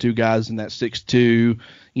 Both those two guys in that 6'2",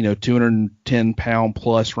 210 pound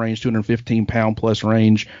plus range, 215 pound plus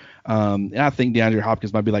range. And I think DeAndre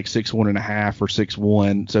Hopkins might be like 6'1.5" or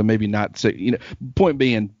 6'1", so maybe not 6. Point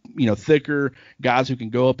being, thicker guys who can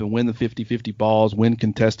go up and win the 50-50 balls, win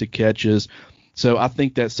contested catches. So I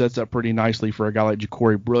think that sets up pretty nicely for a guy like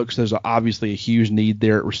Ja'Cory Brooks. There's obviously a huge need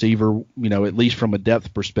there at receiver, at least from a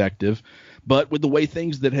depth perspective. But with the way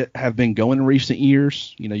things that have been going in recent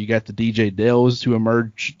years, you got the DJ Dells who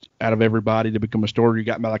emerged out of everybody to become a starter. You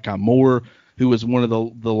got Malachi Moore, who was one of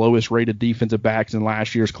the lowest rated defensive backs in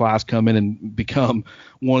last year's class, come in and become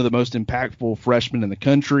one of the most impactful freshmen in the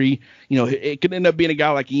country. It could end up being a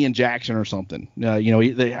guy like Ian Jackson or something.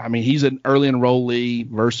 He's an early enrollee,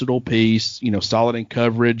 versatile piece, solid in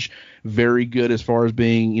coverage, very good as far as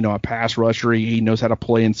being, a pass rusher. He knows how to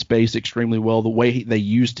play in space extremely well. The way they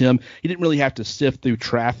used him, he didn't really have to sift through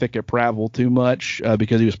traffic at Prattville too much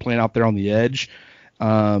because he was playing out there on the edge.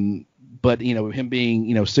 But, him being,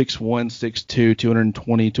 6'1", 6'2",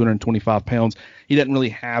 220, 225 pounds, he doesn't really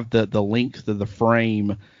have the length of the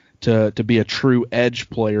frame to be a true edge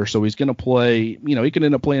player. So he's going to play, he can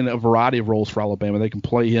end up playing a variety of roles for Alabama. They can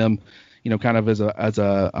play him, kind of as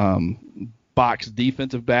a box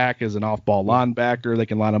defensive back, as an off-ball linebacker. They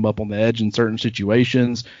can line him up on the edge in certain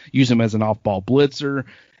situations, use him as an off-ball blitzer.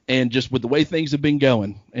 And just with the way things have been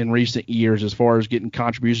going in recent years, as far as getting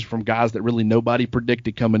contributions from guys that really nobody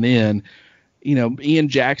predicted coming in, Ian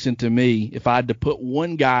Jackson, to me, if I had to put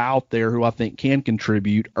one guy out there who I think can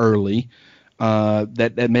contribute early,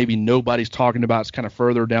 that maybe nobody's talking about, it's kind of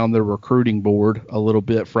further down the recruiting board a little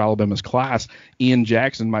bit for Alabama's class, Ian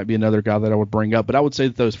Jackson might be another guy that I would bring up. But I would say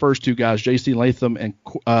that those first 2 guys, J.C. Latham and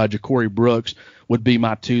Ja'Cory Brooks, would be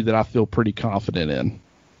my 2 that I feel pretty confident in.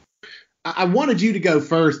 I wanted you to go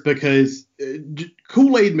first because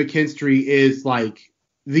Kool-Aid McKinstry is like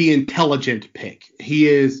the intelligent pick. He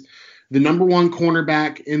is the number 1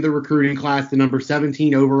 cornerback in the recruiting class, the number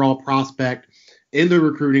 17 overall prospect in the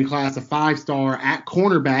recruiting class, a 5-star at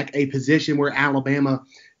cornerback, a position where Alabama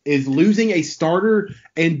is losing a starter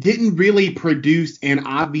and didn't really produce an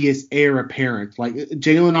obvious heir apparent. Like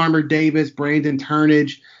Jalen Armour-Davis, Brandon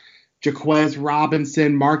Turnage, Jaquez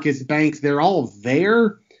Robinson, Marcus Banks, they're all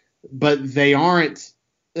there, but they aren't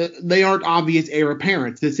obvious heir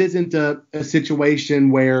apparents. This isn't a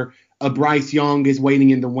situation where a Bryce Young is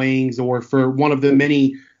waiting in the wings, or for one of the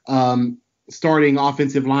many starting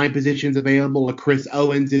offensive line positions available, a Chris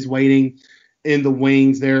Owens is waiting in the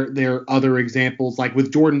wings. There are other examples, like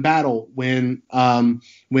with Jordan Battle when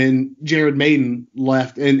Jared Maiden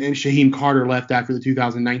left and Shaheem Carter left after the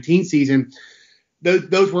 2019 season.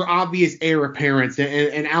 Those were obvious heir apparents,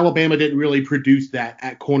 and Alabama didn't really produce that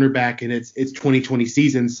at cornerback in its 2020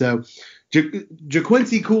 season. So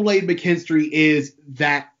JaQuincy Kool-Aid McKinstry is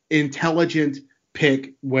that intelligent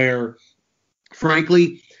pick where,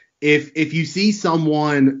 frankly, if you see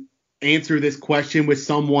someone answer this question with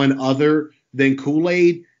someone other than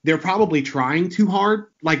Kool-Aid, they're probably trying too hard.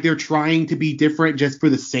 Like they're trying to be different just for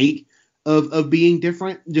the sake of being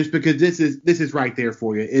different, just because this is right there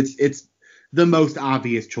for you. It's the most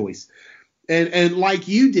obvious choice. And like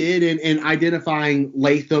you did in identifying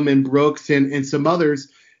Latham and Brooks and some others,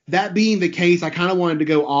 that being the case, I kind of wanted to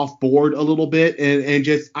go off board a little bit and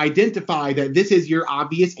just identify that this is your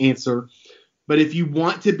obvious answer. But if you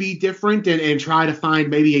want to be different and try to find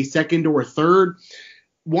maybe a second or a third,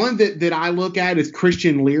 one that I look at is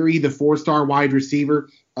Christian Leary, the 4-star wide receiver.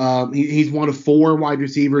 He's one of 4 wide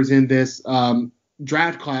receivers in this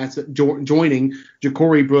draft class joining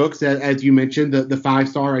Ja'Cory Brooks, as you mentioned, the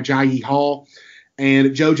 5-star Ajayi Hall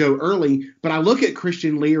and JoJo Early. But I look at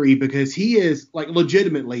Christian Leary because he is like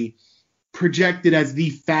legitimately projected as the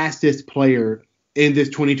fastest player in this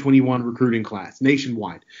 2021 recruiting class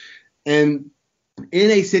nationwide. And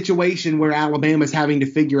in a situation where Alabama's having to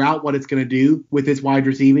figure out what it's going to do with its wide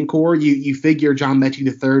receiving core, you figure John Mechie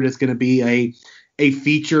III is going to be a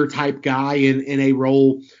feature type guy in a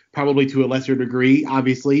role, probably to a lesser degree,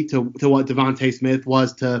 obviously, to what Devontae Smith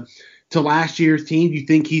was to last year's team. You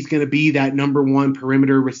think he's going to be that number one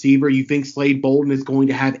perimeter receiver. You think Slade Bolden is going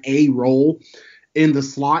to have a role in the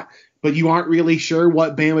slot, but you aren't really sure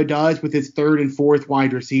what Bama does with its third and fourth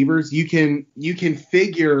wide receivers. You can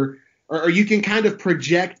figure, or you can kind of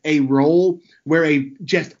project a role where a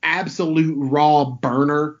just absolute raw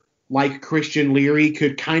burner like Christian Leary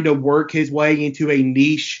could kind of work his way into a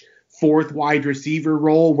niche fourth wide receiver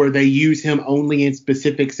role where they use him only in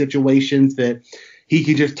specific situations that he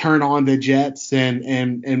can just turn on the jets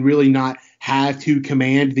and really not have to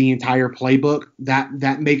command the entire playbook.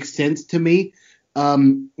 That makes sense to me.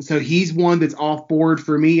 So he's one that's off board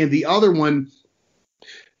for me. And the other one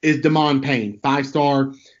is Damon Payne,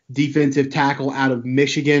 5-star defensive tackle out of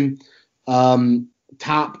Michigan.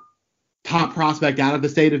 Top prospect out of the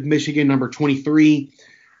state of Michigan, number 23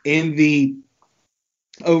 in the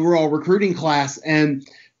overall recruiting class. And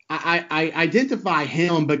I identify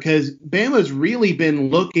him because Bama's really been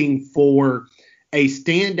looking for a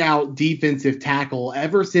standout defensive tackle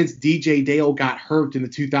ever since DJ Dale got hurt in the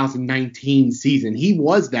 2019 season. He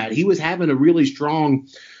was that. He was having a really strong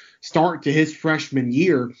start to his freshman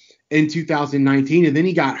year in 2019, and then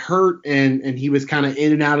he got hurt and he was kind of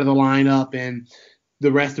in and out of the lineup, and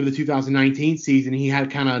the rest of the 2019 season he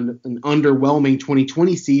had kind of an underwhelming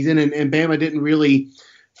 2020 season, and Bama didn't really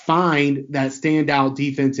find that standout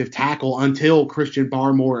defensive tackle until Christian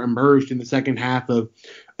Barmore emerged in the second half of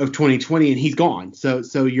 2020, and he's gone. So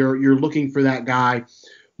you're looking for that guy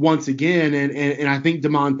once again, and I think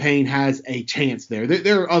Damon Payne has a chance there.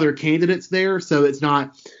 There are other candidates there, so it's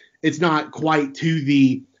not quite to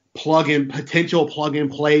the potential plug and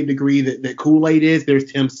play degree that Kool-Aid is.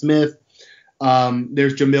 There's Tim Smith,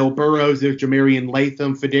 there's Jamil Burrows, there's Jamarian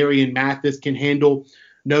Latham, Fedarian Mathis can handle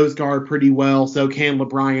nose guard pretty well. So can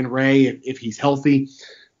LeBrian Ray if he's healthy.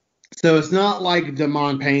 So it's not like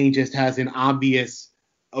Damon Payne just has an obvious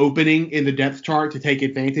opening in the depth chart to take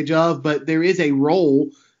advantage of, but there is a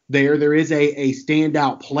role there. There is a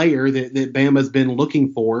standout player that Bama's been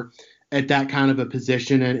looking for at that kind of a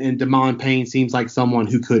position, and Damon Payne seems like someone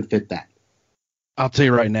who could fit that. I'll tell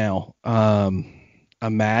you right now,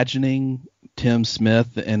 imagining Tim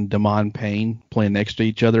Smith and Damon Payne playing next to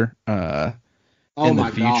each other in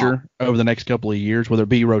the future over the next couple of years, whether it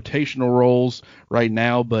be rotational roles right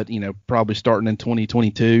now, but probably starting in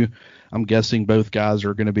 2022, I'm guessing both guys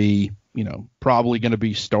are going to be, probably going to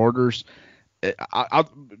be starters.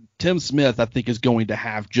 Tim Smith, I think, is going to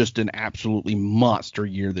have just an absolutely monster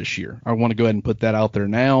year this year. I want to go ahead and put that out there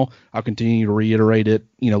now. I'll continue to reiterate it,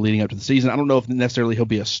 leading up to the season. I don't know if necessarily he'll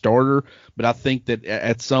be a starter, but I think that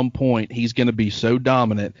at some point he's going to be so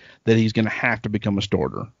dominant that he's going to have to become a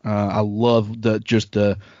starter. I love the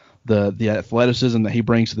athleticism that he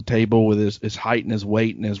brings to the table with his height and his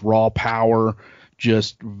weight and his raw power.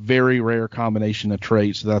 Just very rare combination of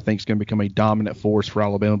traits that I think is going to become a dominant force for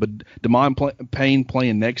Alabama. But Damon Payne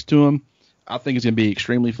playing next to him, I think it's going to be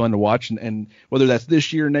extremely fun to watch. And whether that's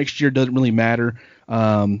this year or next year doesn't really matter.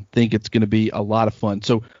 Think it's going to be a lot of fun.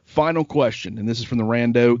 So final question, and this is from the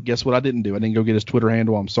Rando. Guess what I didn't do? I didn't go get his Twitter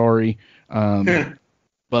handle. I'm sorry.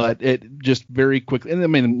 But it just very quickly, and I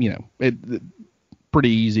mean, it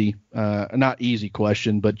pretty easy, not easy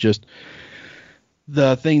question, but just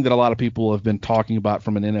the thing that a lot of people have been talking about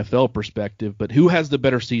from an NFL perspective. But who has the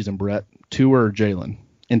better season, Brett, Tua or Jalen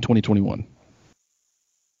in 2021?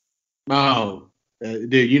 Oh,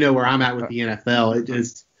 dude, you know where I'm at with the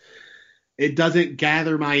NFL. It doesn't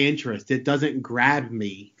gather my interest. It doesn't grab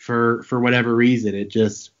me for whatever reason. It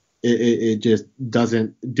just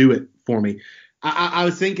doesn't do it for me. I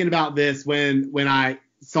was thinking about this when I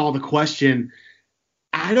saw the question.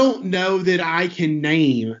 I don't know that I can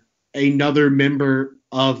name another member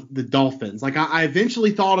of the Dolphins. Like I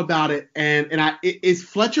eventually thought about it, and is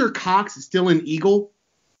Fletcher Cox still an Eagle?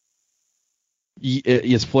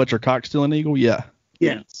 Is Fletcher Cox still an Eagle? Yeah.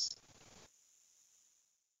 Yes.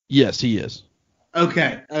 Yes, he is.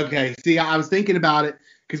 Okay. See, I was thinking about it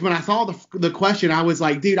because when I saw the question, I was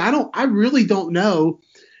like, dude, I really don't know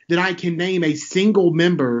that I can name a single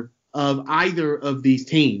member of either of these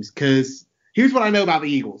teams. Because here's what I know about the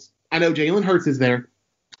Eagles. I know Jalen Hurts is there.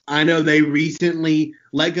 I know they recently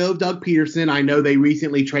let go of Doug Peterson. I know they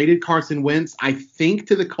recently traded Carson Wentz, I think,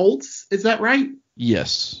 to the Colts. Is that right?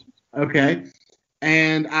 Yes. Okay.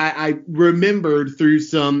 and I remembered through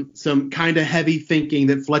some kind of heavy thinking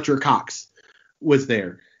that Fletcher Cox was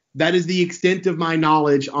there. That is the extent of my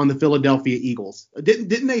knowledge on the Philadelphia Eagles.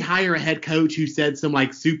 Didn't they hire a head coach who said some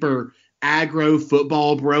like super aggro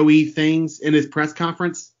football bro-y things in his press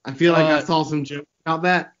conference? I feel like I saw some jokes about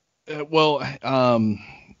that.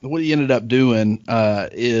 What he ended up doing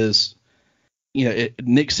is,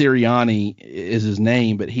 Nick Sirianni is his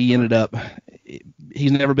name, but he's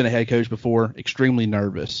never been a head coach before, extremely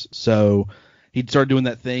nervous. So he'd start doing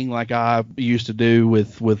that thing like I used to do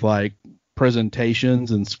with like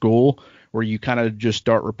presentations in school, where you kind of just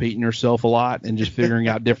start repeating yourself a lot and just figuring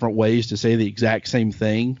out different ways to say the exact same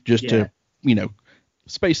thing just to,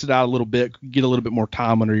 space it out a little bit, get a little bit more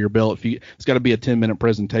time under your belt. It's got to be a 10-minute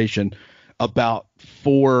presentation. About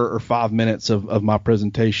 4 or 5 minutes of my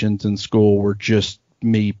presentations in school were just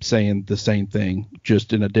me saying the same thing,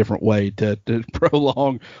 just in a different way to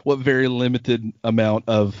prolong what very limited amount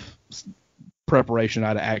of preparation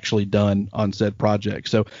I'd actually done on said project.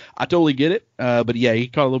 So I totally get it. But yeah, he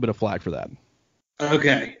caught a little bit of flack for that.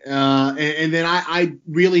 Okay. And then I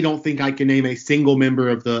really don't think I can name a single member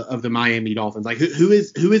of the Miami Dolphins. Like who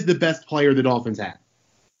is the best player the Dolphins have?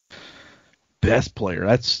 Best player.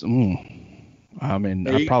 That's,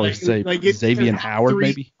 I'd probably say Xavier Howard,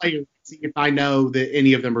 maybe. Players, see if I know that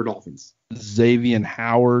any of them are Dolphins. Xavier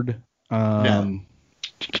Howard. No.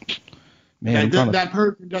 Man, that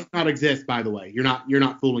person does not exist, by the way. You're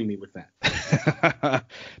not fooling me with that.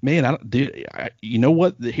 Man, you know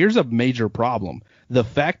what? Here's a major problem. The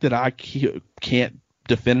fact that I can't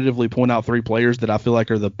definitively point out 3 players that I feel like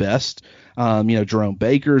are the best. Jerome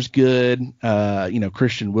Baker's good.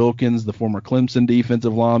 Christian Wilkins, the former Clemson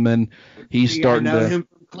defensive lineman, he's starting to. I know him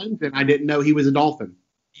from Clemson. I didn't know he was a Dolphin.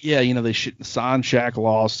 Yeah, they signed Shaq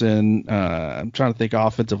Lawson. I'm trying to think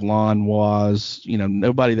offensive line was,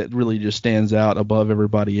 nobody that really just stands out above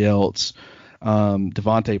everybody else.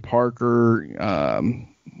 Devontae Parker,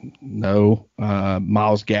 no.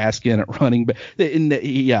 Myles Gaskin at running back.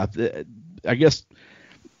 I guess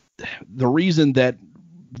the reason that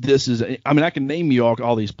this is, I can name you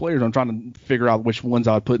all these players. I'm trying to figure out which ones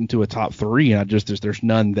I would put into a top 3, and there's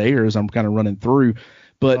none there as I'm kind of running through.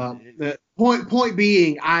 But the point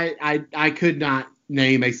being, I could not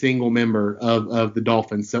name a single member of the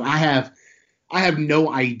Dolphins, so I have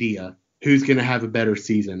no idea who's going to have a better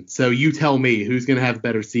season. So you tell me who's going to have a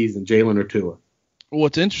better season, Jalen or Tua.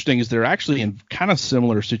 What's interesting is they're actually in kind of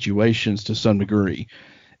similar situations to some degree.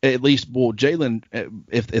 At least, Jalen,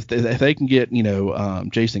 if they can get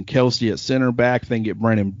Jason Kelsey at center back, they can get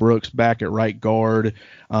Brandon Brooks back at right guard.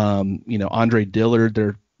 Andre Dillard,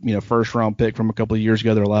 their first round pick from a couple of years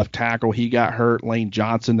ago, their left tackle, he got hurt. Lane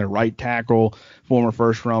Johnson, their right tackle, former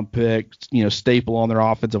first round pick, staple on their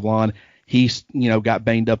offensive line. He's got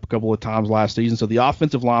banged up a couple of times last season, so the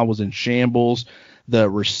offensive line was in shambles. The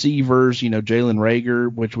receivers, Jalen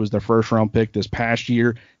Reagor, which was their first round pick this past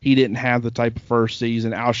year, he didn't have the type of first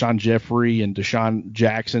season. Alshon Jeffrey and Deshaun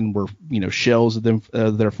Jackson were, shells of them,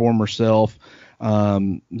 their former self.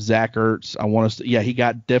 Zach Ertz, he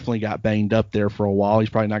definitely got banged up there for a while. He's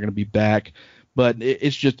probably not going to be back. But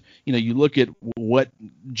it's just, you look at what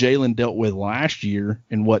Jalen dealt with last year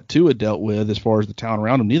and what Tua dealt with as far as the talent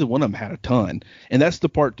around him. Neither one of them had a ton. And that's the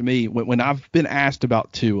part to me when I've been asked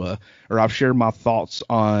about Tua, or I've shared my thoughts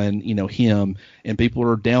on, him, and people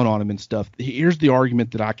are down on him and stuff. Here's the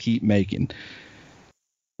argument that I keep making.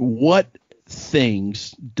 What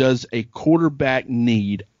things does a quarterback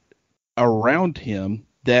need around him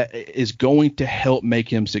that is going to help make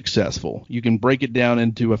him successful? You can break it down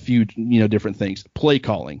into a few, different things. Play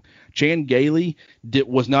calling. Chan Gailey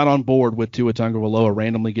was not on board with Tua Tagovailoa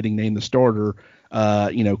randomly getting named the starter,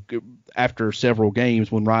 after several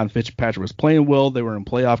games when Ryan Fitzpatrick was playing well. They were in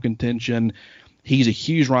playoff contention. He's a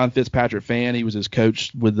huge Ryan Fitzpatrick fan. He was his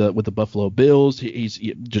coach with the Buffalo Bills. He's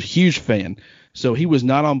just a huge fan. So he was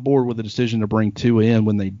not on board with the decision to bring Tua in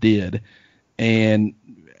when they did. And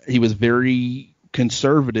he was very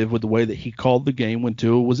conservative with the way that he called the game when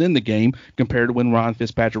Tua was in the game compared to when Ryan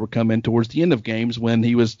Fitzpatrick would come in towards the end of games when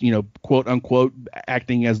he was, quote unquote,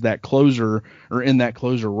 acting as that closer or in that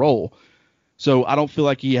closer role. So I don't feel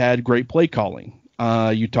like he had great play calling.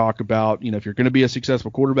 You talk about, if you're going to be a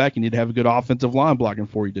successful quarterback, you need to have a good offensive line blocking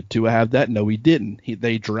for you. Did Tua have that? No, he didn't.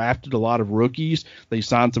 They drafted a lot of rookies. They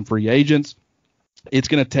signed some free agents. It's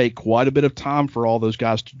going to take quite a bit of time for all those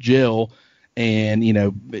guys to gel. And,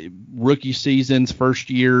 rookie seasons, first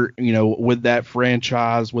year, with that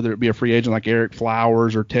franchise, whether it be a free agent like Eric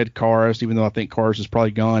Flowers or Ted Karras, even though I think Karras is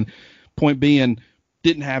probably gone. Point being,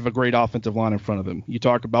 didn't have a great offensive line in front of him. You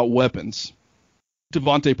talk about weapons.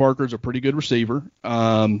 Devontae Parker is a pretty good receiver.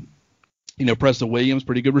 Preston Williams,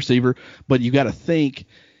 pretty good receiver, but you got to think,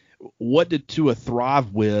 what did Tua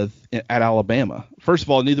thrive with at Alabama? First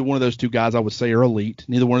of all, neither one of those two guys I would say are elite.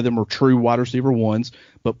 Neither one of them are true wide receiver ones.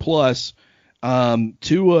 But plus,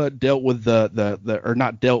 Tua dealt with or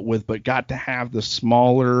not dealt with, but got to have the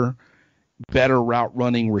smaller, better route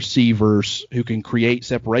running receivers who can create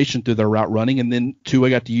separation through their route running. And then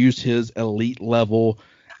Tua got to use his elite level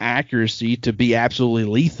accuracy to be absolutely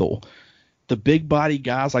lethal. The big body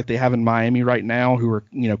guys like they have in Miami right now, who are,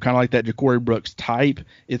 kind of like that Ja'Cory Brooks type,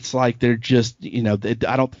 it's like they're just,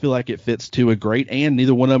 I don't feel like it fits Tua great. And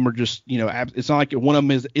neither one of them are just, it's not like one of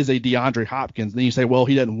them is a DeAndre Hopkins. Then you say, well,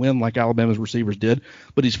 he doesn't win like Alabama's receivers did,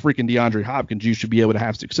 but he's freaking DeAndre Hopkins. You should be able to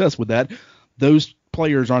have success with that. Those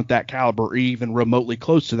players aren't that caliber or even remotely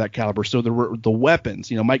close to that caliber. So the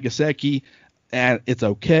weapons, Mike Gesicki, and it's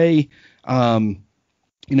okay.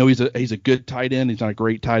 He's a good tight end. He's not a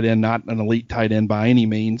great tight end, not an elite tight end by any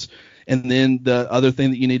means. And then the other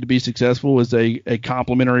thing that you need to be successful is a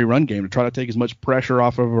complementary run game to try to take as much pressure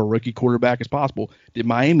off of a rookie quarterback as possible. Did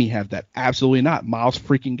Miami have that? Absolutely not. Miles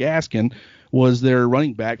freaking Gaskin was their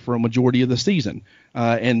running back for a majority of the season.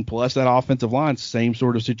 And plus that offensive line, same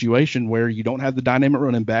sort of situation where you don't have the dynamic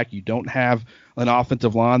running back. You don't have an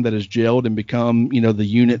offensive line that has gelled and become, the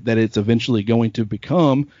unit that it's eventually going to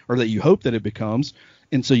become, or that you hope that it becomes.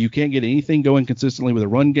 And so you can't get anything going consistently with a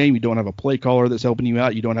run game. You don't have a play caller that's helping you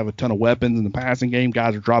out. You don't have a ton of weapons in the passing game.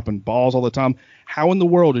 Guys are dropping balls all the time. How in the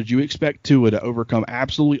world did you expect Tua to overcome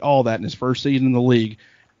absolutely all that in his first season in the league,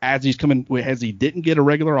 as he didn't get a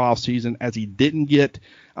regular offseason, as he didn't get,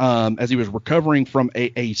 as he was recovering from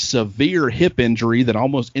a severe hip injury that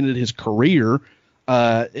almost ended his career?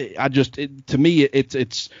 To me,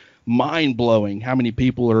 it's mind blowing how many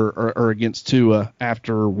people are against Tua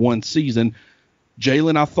after one season.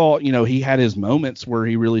 Jalen, I thought, he had his moments where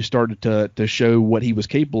he really started to show what he was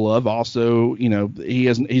capable of. Also,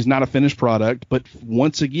 he's not a finished product, but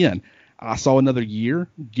once again, I saw another year,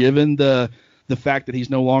 given the fact that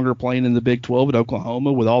he's no longer playing in the Big 12 at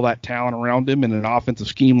Oklahoma with all that talent around him and an offensive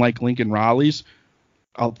scheme like Lincoln Riley's,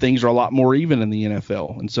 things are a lot more even in the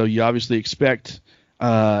NFL. And so you obviously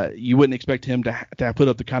you wouldn't expect him to put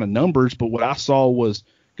up the kind of numbers, but what I saw was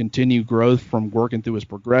continued growth from working through his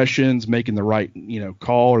progressions, making the right,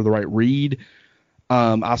 call or the right read.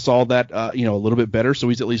 I saw that, a little bit better. So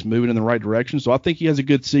he's at least moving in the right direction. So I think he has a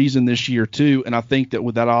good season this year too. And I think that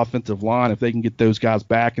with that offensive line, if they can get those guys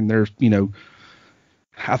back and they're,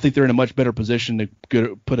 I think they're in a much better position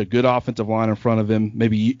to put a good offensive line in front of him.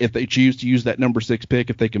 Maybe if they choose to use that number 6 pick,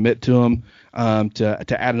 if they commit to him,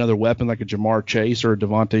 to add another weapon like a Jamar Chase or a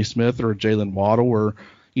Devontae Smith or a Jalen Waddle or,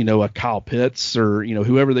 a Kyle Pitts or,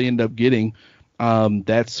 whoever they end up getting,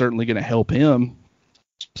 that's certainly going to help him.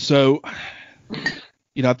 So,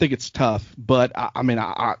 I think it's tough, but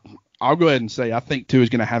I'll go ahead and say I think Tua is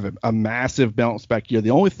going to have a massive bounce back year.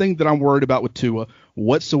 The only thing that I'm worried about with Tua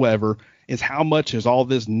whatsoever is how much has all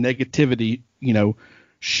this negativity,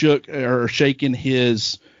 shook or shaken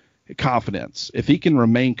his confidence. If he can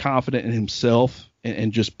remain confident in himself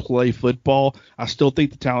and just play football, I still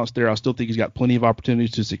think the talent's there. I still think he's got plenty of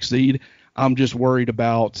opportunities to succeed. I'm just worried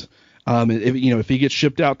about if he gets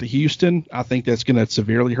shipped out to Houston, I think that's going to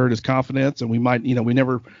severely hurt his confidence, and we might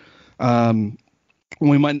never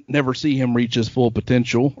see him reach his full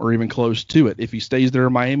potential or even close to it. If he stays there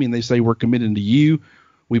in Miami and they say we're committed to you,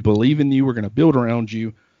 we believe in you, we're going to build around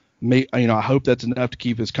you. I hope that's enough to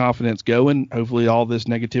keep his confidence going. Hopefully all this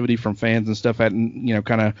negativity from fans and stuff hadn't,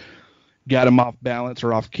 kind of got him off balance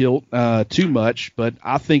or off kilt too much. But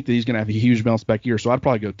I think that he's going to have a huge bounce back year. So I'd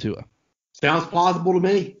probably go Tua. Sounds plausible to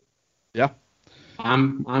me. Yeah.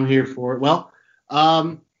 I'm here for it. Well,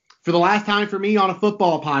 for the last time for me on a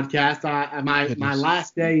football podcast, my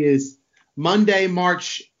last day is Monday,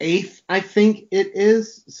 March 8th, I think it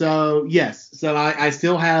is. So, yes. So I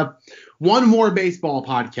still have one more baseball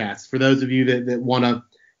podcast for those of you that want to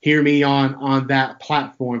hear me on that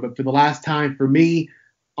platform. But for the last time for me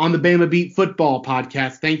on the Bama Beat football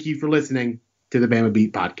podcast, thank you for listening to the Bama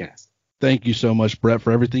Beat podcast. Thank you so much, Brett,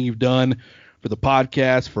 for everything you've done for the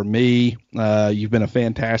podcast, for me. You've been a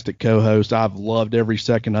fantastic co-host. I've loved every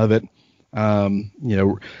second of it.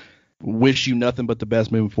 Wish you nothing but the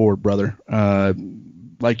best moving forward, brother.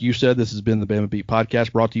 Like you said, this has been the Bama Beat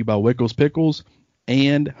podcast brought to you by Wickles Pickles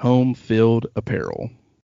and Home Field Apparel.